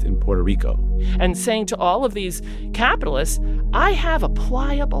invest in Puerto Rico. And saying to all of these capitalists, I have a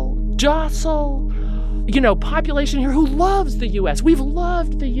pliable, docile, population here who loves the U.S. We've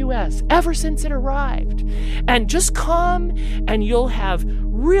loved the U.S. ever since it arrived. And just come and you'll have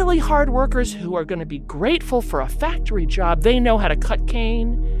really hard workers who are going to be grateful for a factory job. They know how to cut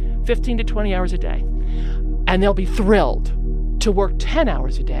cane 15 to 20 hours a day. And they'll be thrilled to work 10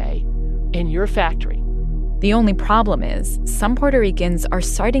 hours a day in your factory. The only problem is some Puerto Ricans are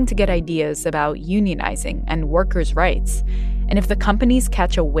starting to get ideas about unionizing and workers' rights. And if the companies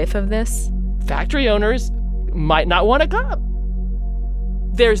catch a whiff of this, factory owners might not want to come.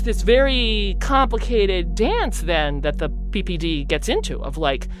 There's this very complicated dance then that the PPD gets into of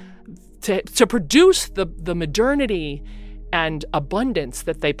to produce the modernity and abundance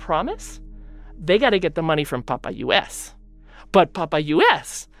that they promise, they got to get the money from Papa U.S. But Papa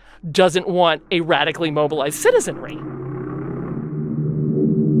U.S. doesn't want a radically mobilized citizenry.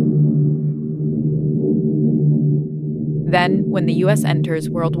 Then, when the U.S. enters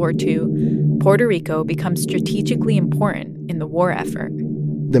World War II, Puerto Rico becomes strategically important in the war effort.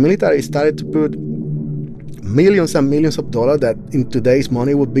 The military started to put millions and millions of dollars, that in today's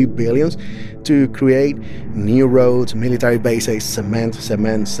money would be billions, to create new roads, military bases, cement,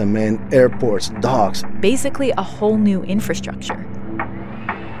 airports, docks. Basically a whole new infrastructure.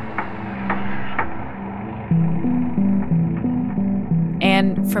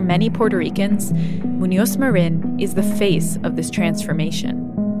 And for many Puerto Ricans, Muñoz Marin is the face of this transformation.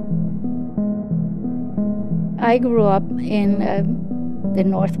 I grew up in the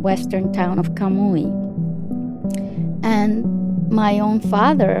northwestern town of Camuy. And my own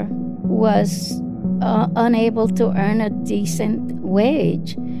father was unable to earn a decent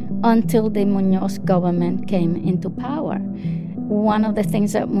wage until the Muñoz government came into power. One of the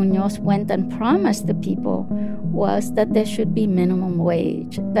things that Muñoz went and promised the people was that there should be minimum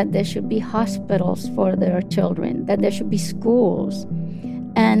wage, that there should be hospitals for their children, that there should be schools.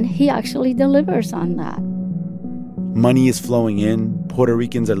 And he actually delivers on that. Money is flowing in, Puerto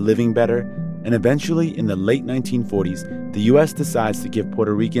Ricans are living better, and eventually, in the late 1940s, the U.S. decides to give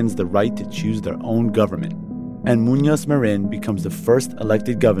Puerto Ricans the right to choose their own government. And Muñoz Marin becomes the first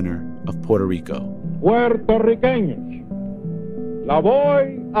elected governor of Puerto Rico. Puertorriqueños, la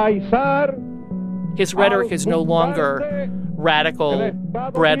voy a izar. His rhetoric is no longer radical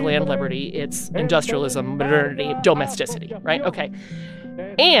bread, land, liberty. It's industrialism, modernity, domesticity, right? Okay.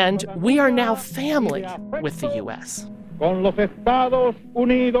 And we are now family with the U.S. Con los Estados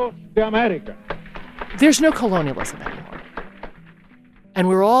Unidos de América. There's no colonialism anymore. And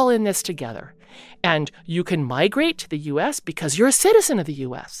we're all in this together. And you can migrate to the U.S. because you're a citizen of the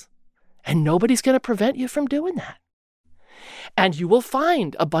U.S. And nobody's going to prevent you from doing that. And you will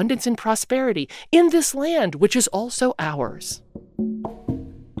find abundance and prosperity in this land, which is also ours.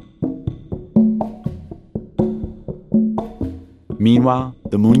 Meanwhile,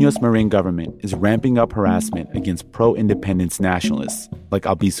 the Muñoz Marin government is ramping up harassment against pro-independence nationalists like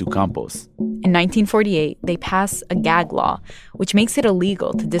Albizu Campos. In 1948, they pass a gag law, which makes it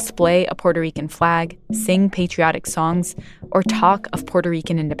illegal to display a Puerto Rican flag, sing patriotic songs, or talk of Puerto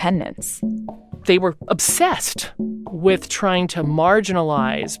Rican independence. They were obsessed with trying to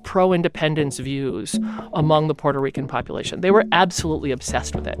marginalize pro-independence views among the Puerto Rican population. They were absolutely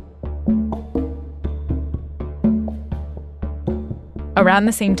obsessed with it. Around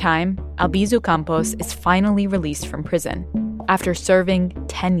the same time, Albizu Campos is finally released from prison after serving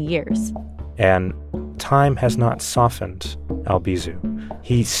 10 years. And time has not softened Albizu.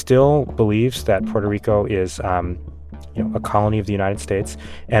 He still believes that Puerto Rico is a colony of the United States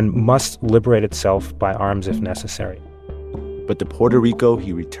and must liberate itself by arms if necessary. But the Puerto Rico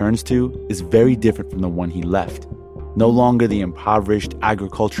he returns to is very different from the one he left. No longer the impoverished,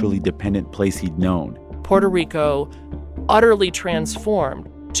 agriculturally dependent place he'd known. Puerto Rico utterly transformed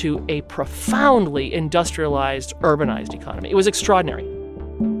to a profoundly industrialized, urbanized economy. It was extraordinary.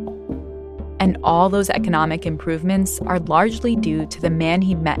 And all those economic improvements are largely due to the man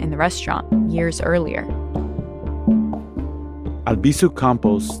he met in the restaurant years earlier. Albizu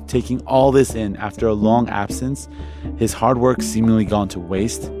Campos, taking all this in after a long absence, his hard work seemingly gone to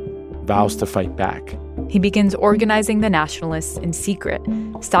waste, vows to fight back. He begins organizing the nationalists in secret,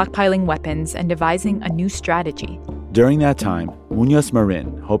 stockpiling weapons and devising a new strategy. During that time, Muñoz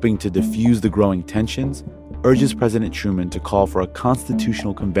Marin, hoping to diffuse the growing tensions, urges President Truman to call for a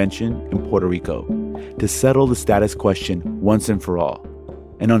constitutional convention in Puerto Rico to settle the status question once and for all.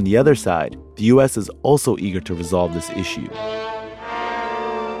 And on the other side, the U.S. is also eager to resolve this issue.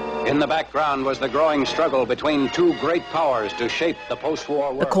 In the background was the growing struggle between two great powers to shape the post-war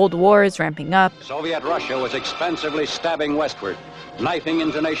world. The Cold War is ramping up. Soviet Russia was expansively stabbing westward, knifing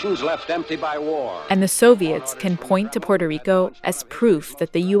into nations left empty by war. And the Soviets can point to Puerto Rico as proof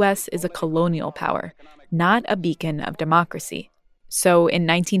that the U.S. is a colonial power, not a beacon of democracy. So in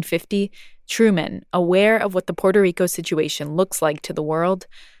 1950, Truman, aware of what the Puerto Rico situation looks like to the world,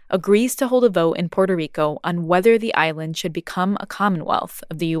 agrees to hold a vote in Puerto Rico on whether the island should become a commonwealth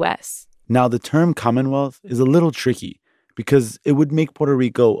of the U.S. Now, the term commonwealth is a little tricky because it would make Puerto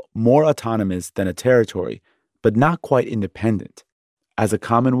Rico more autonomous than a territory, but not quite independent. As a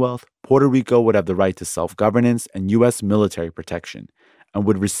commonwealth, Puerto Rico would have the right to self-governance and U.S. military protection and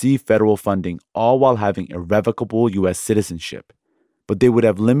would receive federal funding, all while having irrevocable U.S. citizenship. But they would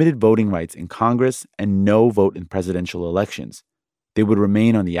have limited voting rights in Congress and no vote in presidential elections. They would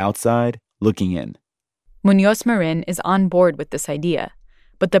remain on the outside, looking in. Muñoz Marin is on board with this idea,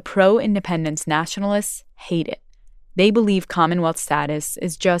 but the pro-independence nationalists hate it. They believe Commonwealth status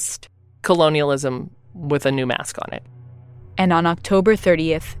is just colonialism with a new mask on it. And on October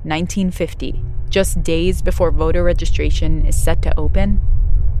 30th, 1950, just days before voter registration is set to open,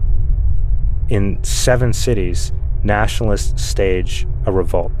 in 7 cities, nationalists stage a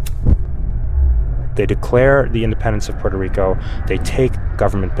revolt. They declare the independence of Puerto Rico. They take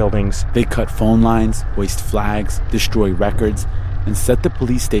government buildings. They cut phone lines, waste flags, destroy records, and set the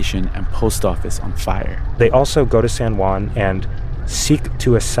police station and post office on fire. They also go to San Juan and seek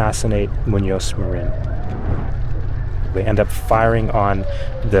to assassinate Muñoz Marin. They end up firing on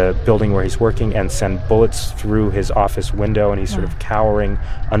the building where he's working and send bullets through his office window, and he's sort of cowering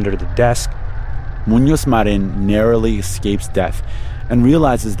under the desk. Muñoz Marin narrowly escapes death and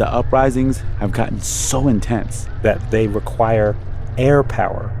realizes the uprisings have gotten so intense that they require air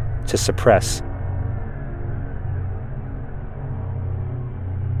power to suppress.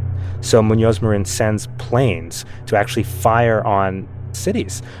 So Muñoz Marin sends planes to actually fire on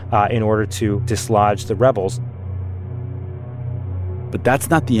cities in order to dislodge the rebels. But that's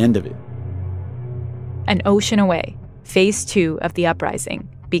not the end of it. An ocean away, phase 2 of the uprising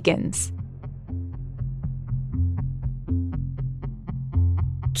begins.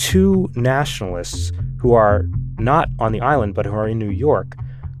 2 nationalists who are not on the island but who are in New York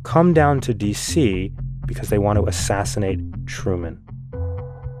come down to D.C. because they want to assassinate Truman.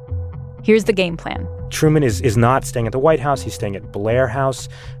 Here's the game plan. Truman is not staying at the White House. He's staying at Blair House.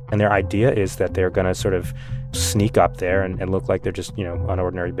 And their idea is that they're going to sort of sneak up there and look like they're just, on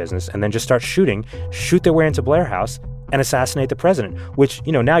ordinary business, and then just start shoot their way into Blair House and assassinate the president, which,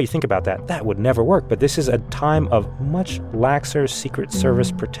 now you think about that would never work. But this is a time of much laxer Secret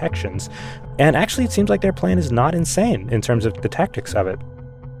Service protections. And actually, it seems like their plan is not insane in terms of the tactics of it.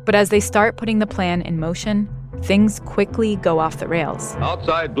 But as they start putting the plan in motion, things quickly go off the rails.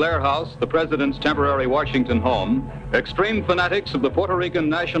 Outside Blair House, the president's temporary Washington home, extreme fanatics of the Puerto Rican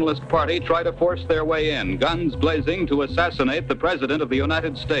Nationalist Party try to force their way in, guns blazing, to assassinate the president of the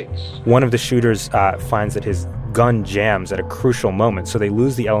United States. One of the shooters finds that his gun jams at a crucial moment, so they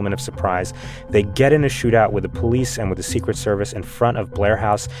lose the element of surprise. They get in a shootout with the police and with the Secret Service in front of Blair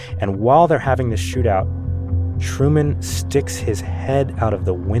House, and while they're having this shootout, Truman sticks his head out of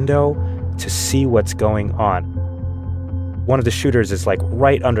the window to see what's going on. One of the shooters is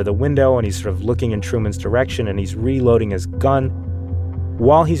right under the window, and he's sort of looking in Truman's direction, and he's reloading his gun.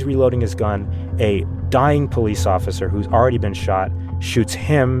 While he's reloading his gun, a dying police officer who's already been shot shoots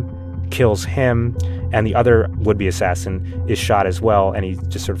him, kills him, and the other would-be assassin is shot as well, and he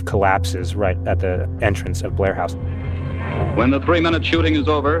just sort of collapses right at the entrance of Blair House. When the 3-minute shooting is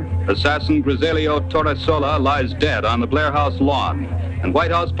over, assassin Griselio Torresola lies dead on the Blair House lawn, and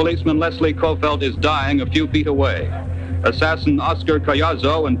White House policeman Leslie Kofelt is dying a few feet away. Assassin Oscar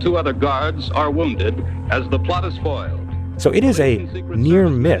Collazo and 2 other guards are wounded as the plot is foiled. So it is a near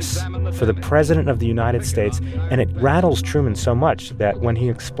miss for the President of the United States, and it rattles Truman so much that when he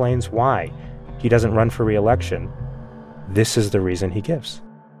explains why he doesn't run for re-election, this is the reason he gives.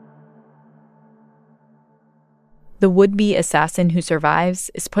 The would-be assassin who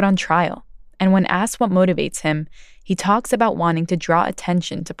survives is put on trial, and when asked what motivates him, he talks about wanting to draw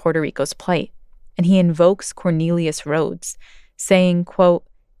attention to Puerto Rico's plight, and he invokes Cornelius Rhodes, saying, quote,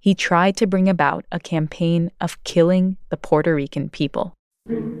 he tried to bring about a campaign of killing the Puerto Rican people.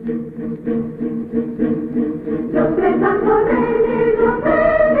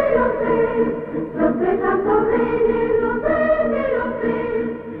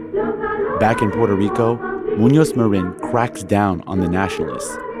 Back in Puerto Rico, Muñoz Marin cracks down on the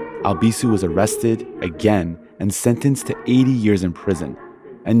nationalists. Albizu was arrested again and sentenced to 80 years in prison,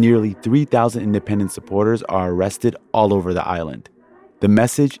 and nearly 3,000 independent supporters are arrested all over the island. The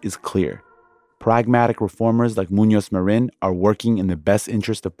message is clear. Pragmatic reformers like Muñoz Marin are working in the best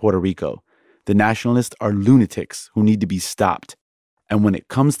interest of Puerto Rico. The nationalists are lunatics who need to be stopped. And when it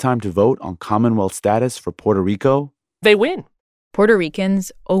comes time to vote on Commonwealth status for Puerto Rico, they win. Puerto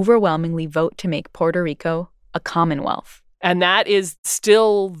Ricans overwhelmingly vote to make Puerto Rico a commonwealth. And that is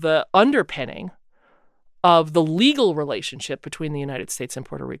still the underpinning of the legal relationship between the United States and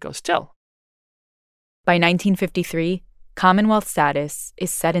Puerto Rico still. By 1953, Commonwealth status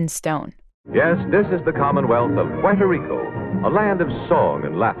is set in stone. Yes, this is the Commonwealth of Puerto Rico, a land of song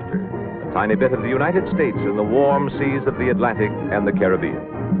and laughter, a tiny bit of the United States in the warm seas of the Atlantic and the Caribbean.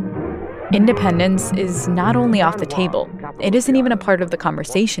 Independence is not only off the table, it isn't even a part of the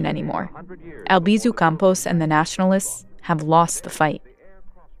conversation anymore. Albizu Campos and the Nationalists have lost the fight.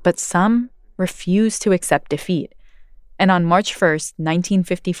 But some refuse to accept defeat. And on March 1st,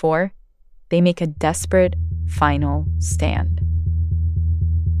 1954, they make a desperate final stand.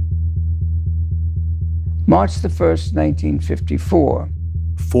 March the 1st, 1954.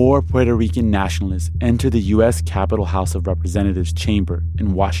 4 Puerto Rican nationalists enter the U.S. Capitol House of Representatives chamber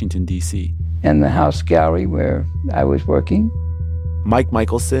in Washington, D.C. In the House gallery where I was working. Mike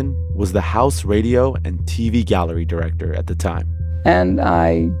Michelson was the House radio and TV gallery director at the time. And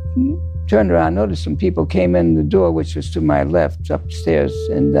I turned around, noticed some people came in the door, which was to my left, upstairs.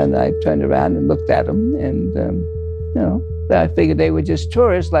 And then I turned around and looked at them. And, I figured they were just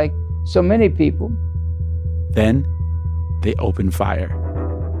tourists like so many people. Then they opened fire.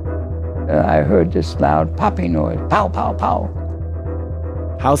 I heard this loud popping noise, pow, pow, pow.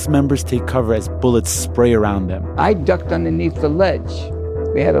 House members take cover as bullets spray around them. I ducked underneath the ledge.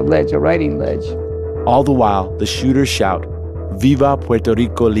 We had a ledge, a writing ledge. All the while, the shooters shout, "Viva Puerto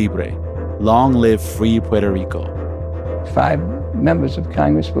Rico Libre! Long live free Puerto Rico!" 5 members of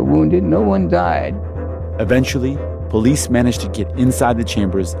Congress were wounded. No one died. Eventually, police managed to get inside the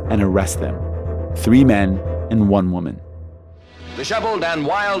chambers and arrest them. 3 men and 1 woman. Disheveled and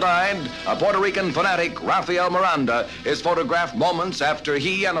wild-eyed, a Puerto Rican fanatic, Rafael Miranda, is photographed moments after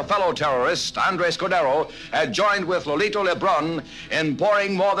he and a fellow terrorist, Andres Cordero, had joined with Lolito Lebron in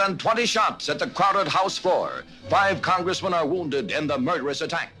pouring more than 20 shots at the crowded House floor. 5 congressmen are wounded in the murderous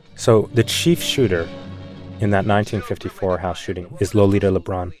attack. So the chief shooter in that 1954 House shooting is Lolita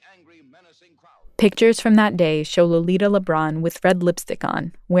Lebron. Pictures from that day show Lolita Lebron with red lipstick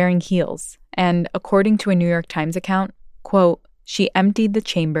on, wearing heels. And according to a New York Times account, quote, she emptied the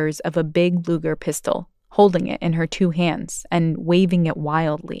chambers of a big Luger pistol, holding it in her 2 hands and waving it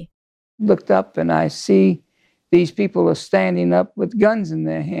wildly. Looked up and I see these people are standing up with guns in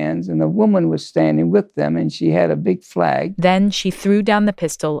their hands, and a woman was standing with them, and she had a big flag. Then she threw down the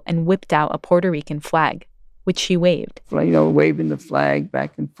pistol and whipped out a Puerto Rican flag, which she waved. Waving the flag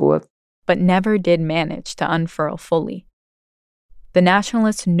back and forth. But never did manage to unfurl fully. The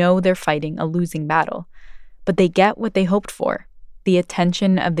Nationalists know they're fighting a losing battle, but they get what they hoped for, the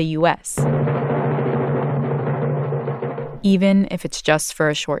attention of the U.S., even if it's just for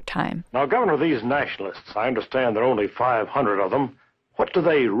a short time. Now, Governor, these nationalists, I understand there are only 500 of them. What do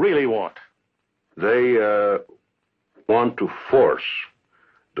they really want? They want to force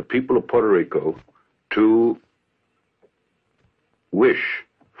the people of Puerto Rico to wish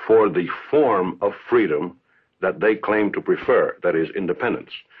for the form of freedom that they claim to prefer, that is,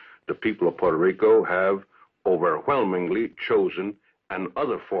 independence. The people of Puerto Rico have overwhelmingly chosen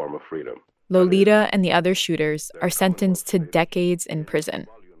another form of freedom. Lolita and the other shooters are sentenced to decades in prison.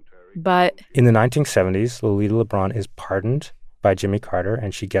 But in the 1970s, Lolita Lebron is pardoned by Jimmy Carter,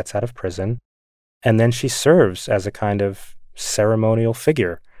 and she gets out of prison. And then she serves as a kind of ceremonial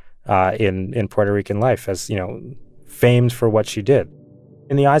figure in Puerto Rican life, as, famed for what she did.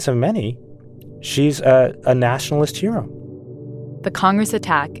 In the eyes of many, she's a nationalist hero. The Congress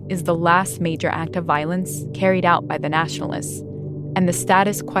attack is the last major act of violence carried out by the Nationalists. And the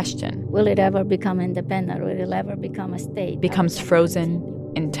status question, will it ever become independent? Will it ever become a state? Becomes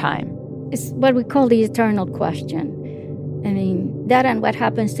frozen in time. It's what we call the eternal question. I mean, that and what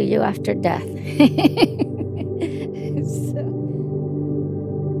happens to you after death.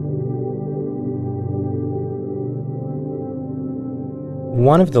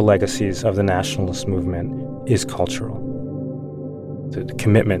 One of the legacies of the nationalist movement is cultural. The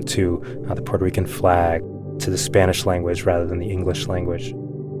commitment to the Puerto Rican flag, to the Spanish language rather than the English language.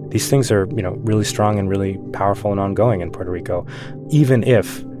 These things are, really strong and really powerful and ongoing in Puerto Rico, even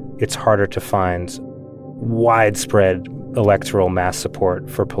if it's harder to find widespread electoral mass support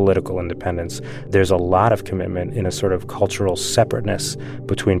for political independence. There's a lot of commitment in a sort of cultural separateness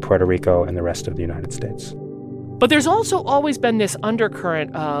between Puerto Rico and the rest of the United States. But there's also always been this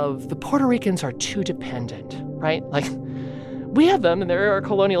undercurrent of the Puerto Ricans are too dependent, right? Like, we have them, and they're our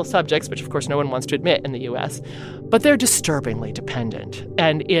colonial subjects, which, of course, no one wants to admit in the U.S., but they're disturbingly dependent.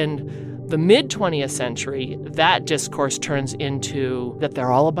 And in the mid-20th century, that discourse turns into that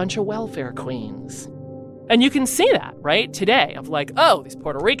they're all a bunch of welfare queens. And you can see that, right, today, of like, oh, these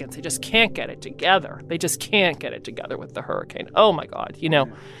Puerto Ricans, they just can't get it together. They just can't get it together with the hurricane. Oh, my God, you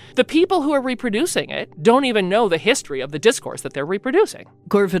know. The people who are reproducing it don't even know the history of the discourse that they're reproducing.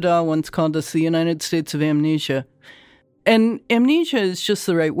 Gore Vidal once called us the United States of amnesia. And amnesia is just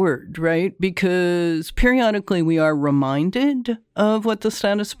the right word, right? Because periodically we are reminded of what the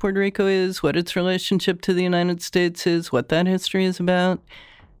status of Puerto Rico is, what its relationship to the United States is, what that history is about.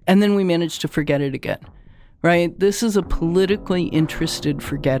 And then we manage to forget it again. Right? This is a politically interested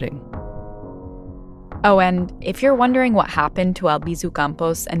forgetting. Oh, and if you're wondering what happened to Albizu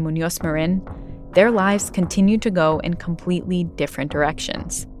Campos and Muñoz Marin, their lives continued to go in completely different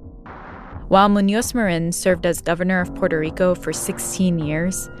directions. While Muñoz Marin served as governor of Puerto Rico for 16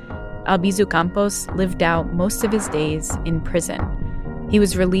 years, Albizu Campos lived out most of his days in prison. He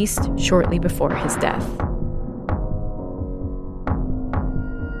was released shortly before his death.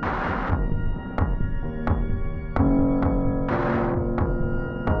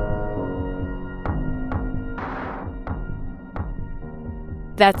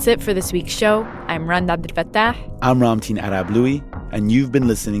 That's it for this week's show. I'm Randa Abdelfattah. I'm Ramtin Arablouei, and you've been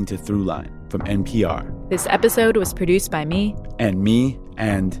listening to Throughline from NPR. This episode was produced by me. And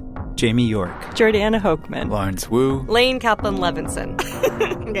Jamie York. Jordana Hochman. Lawrence Wu. Lane Kaplan-Levinson.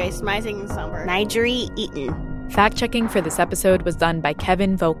 Grace Meising-Somber. Nigeri Eaton. Fact-checking for this episode was done by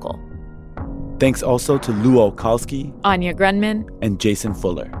Kevin Vogel. Thanks also to Luo Kalski, Anya Grunman, and Jason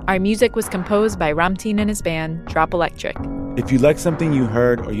Fuller. Our music was composed by Ramtin and his band, Drop Electric. If you like something you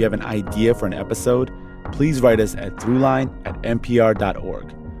heard or you have an idea for an episode, please write us at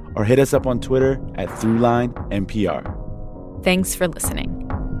throughline@npr.org or hit us up on Twitter at throughlinenpr. Thanks for listening.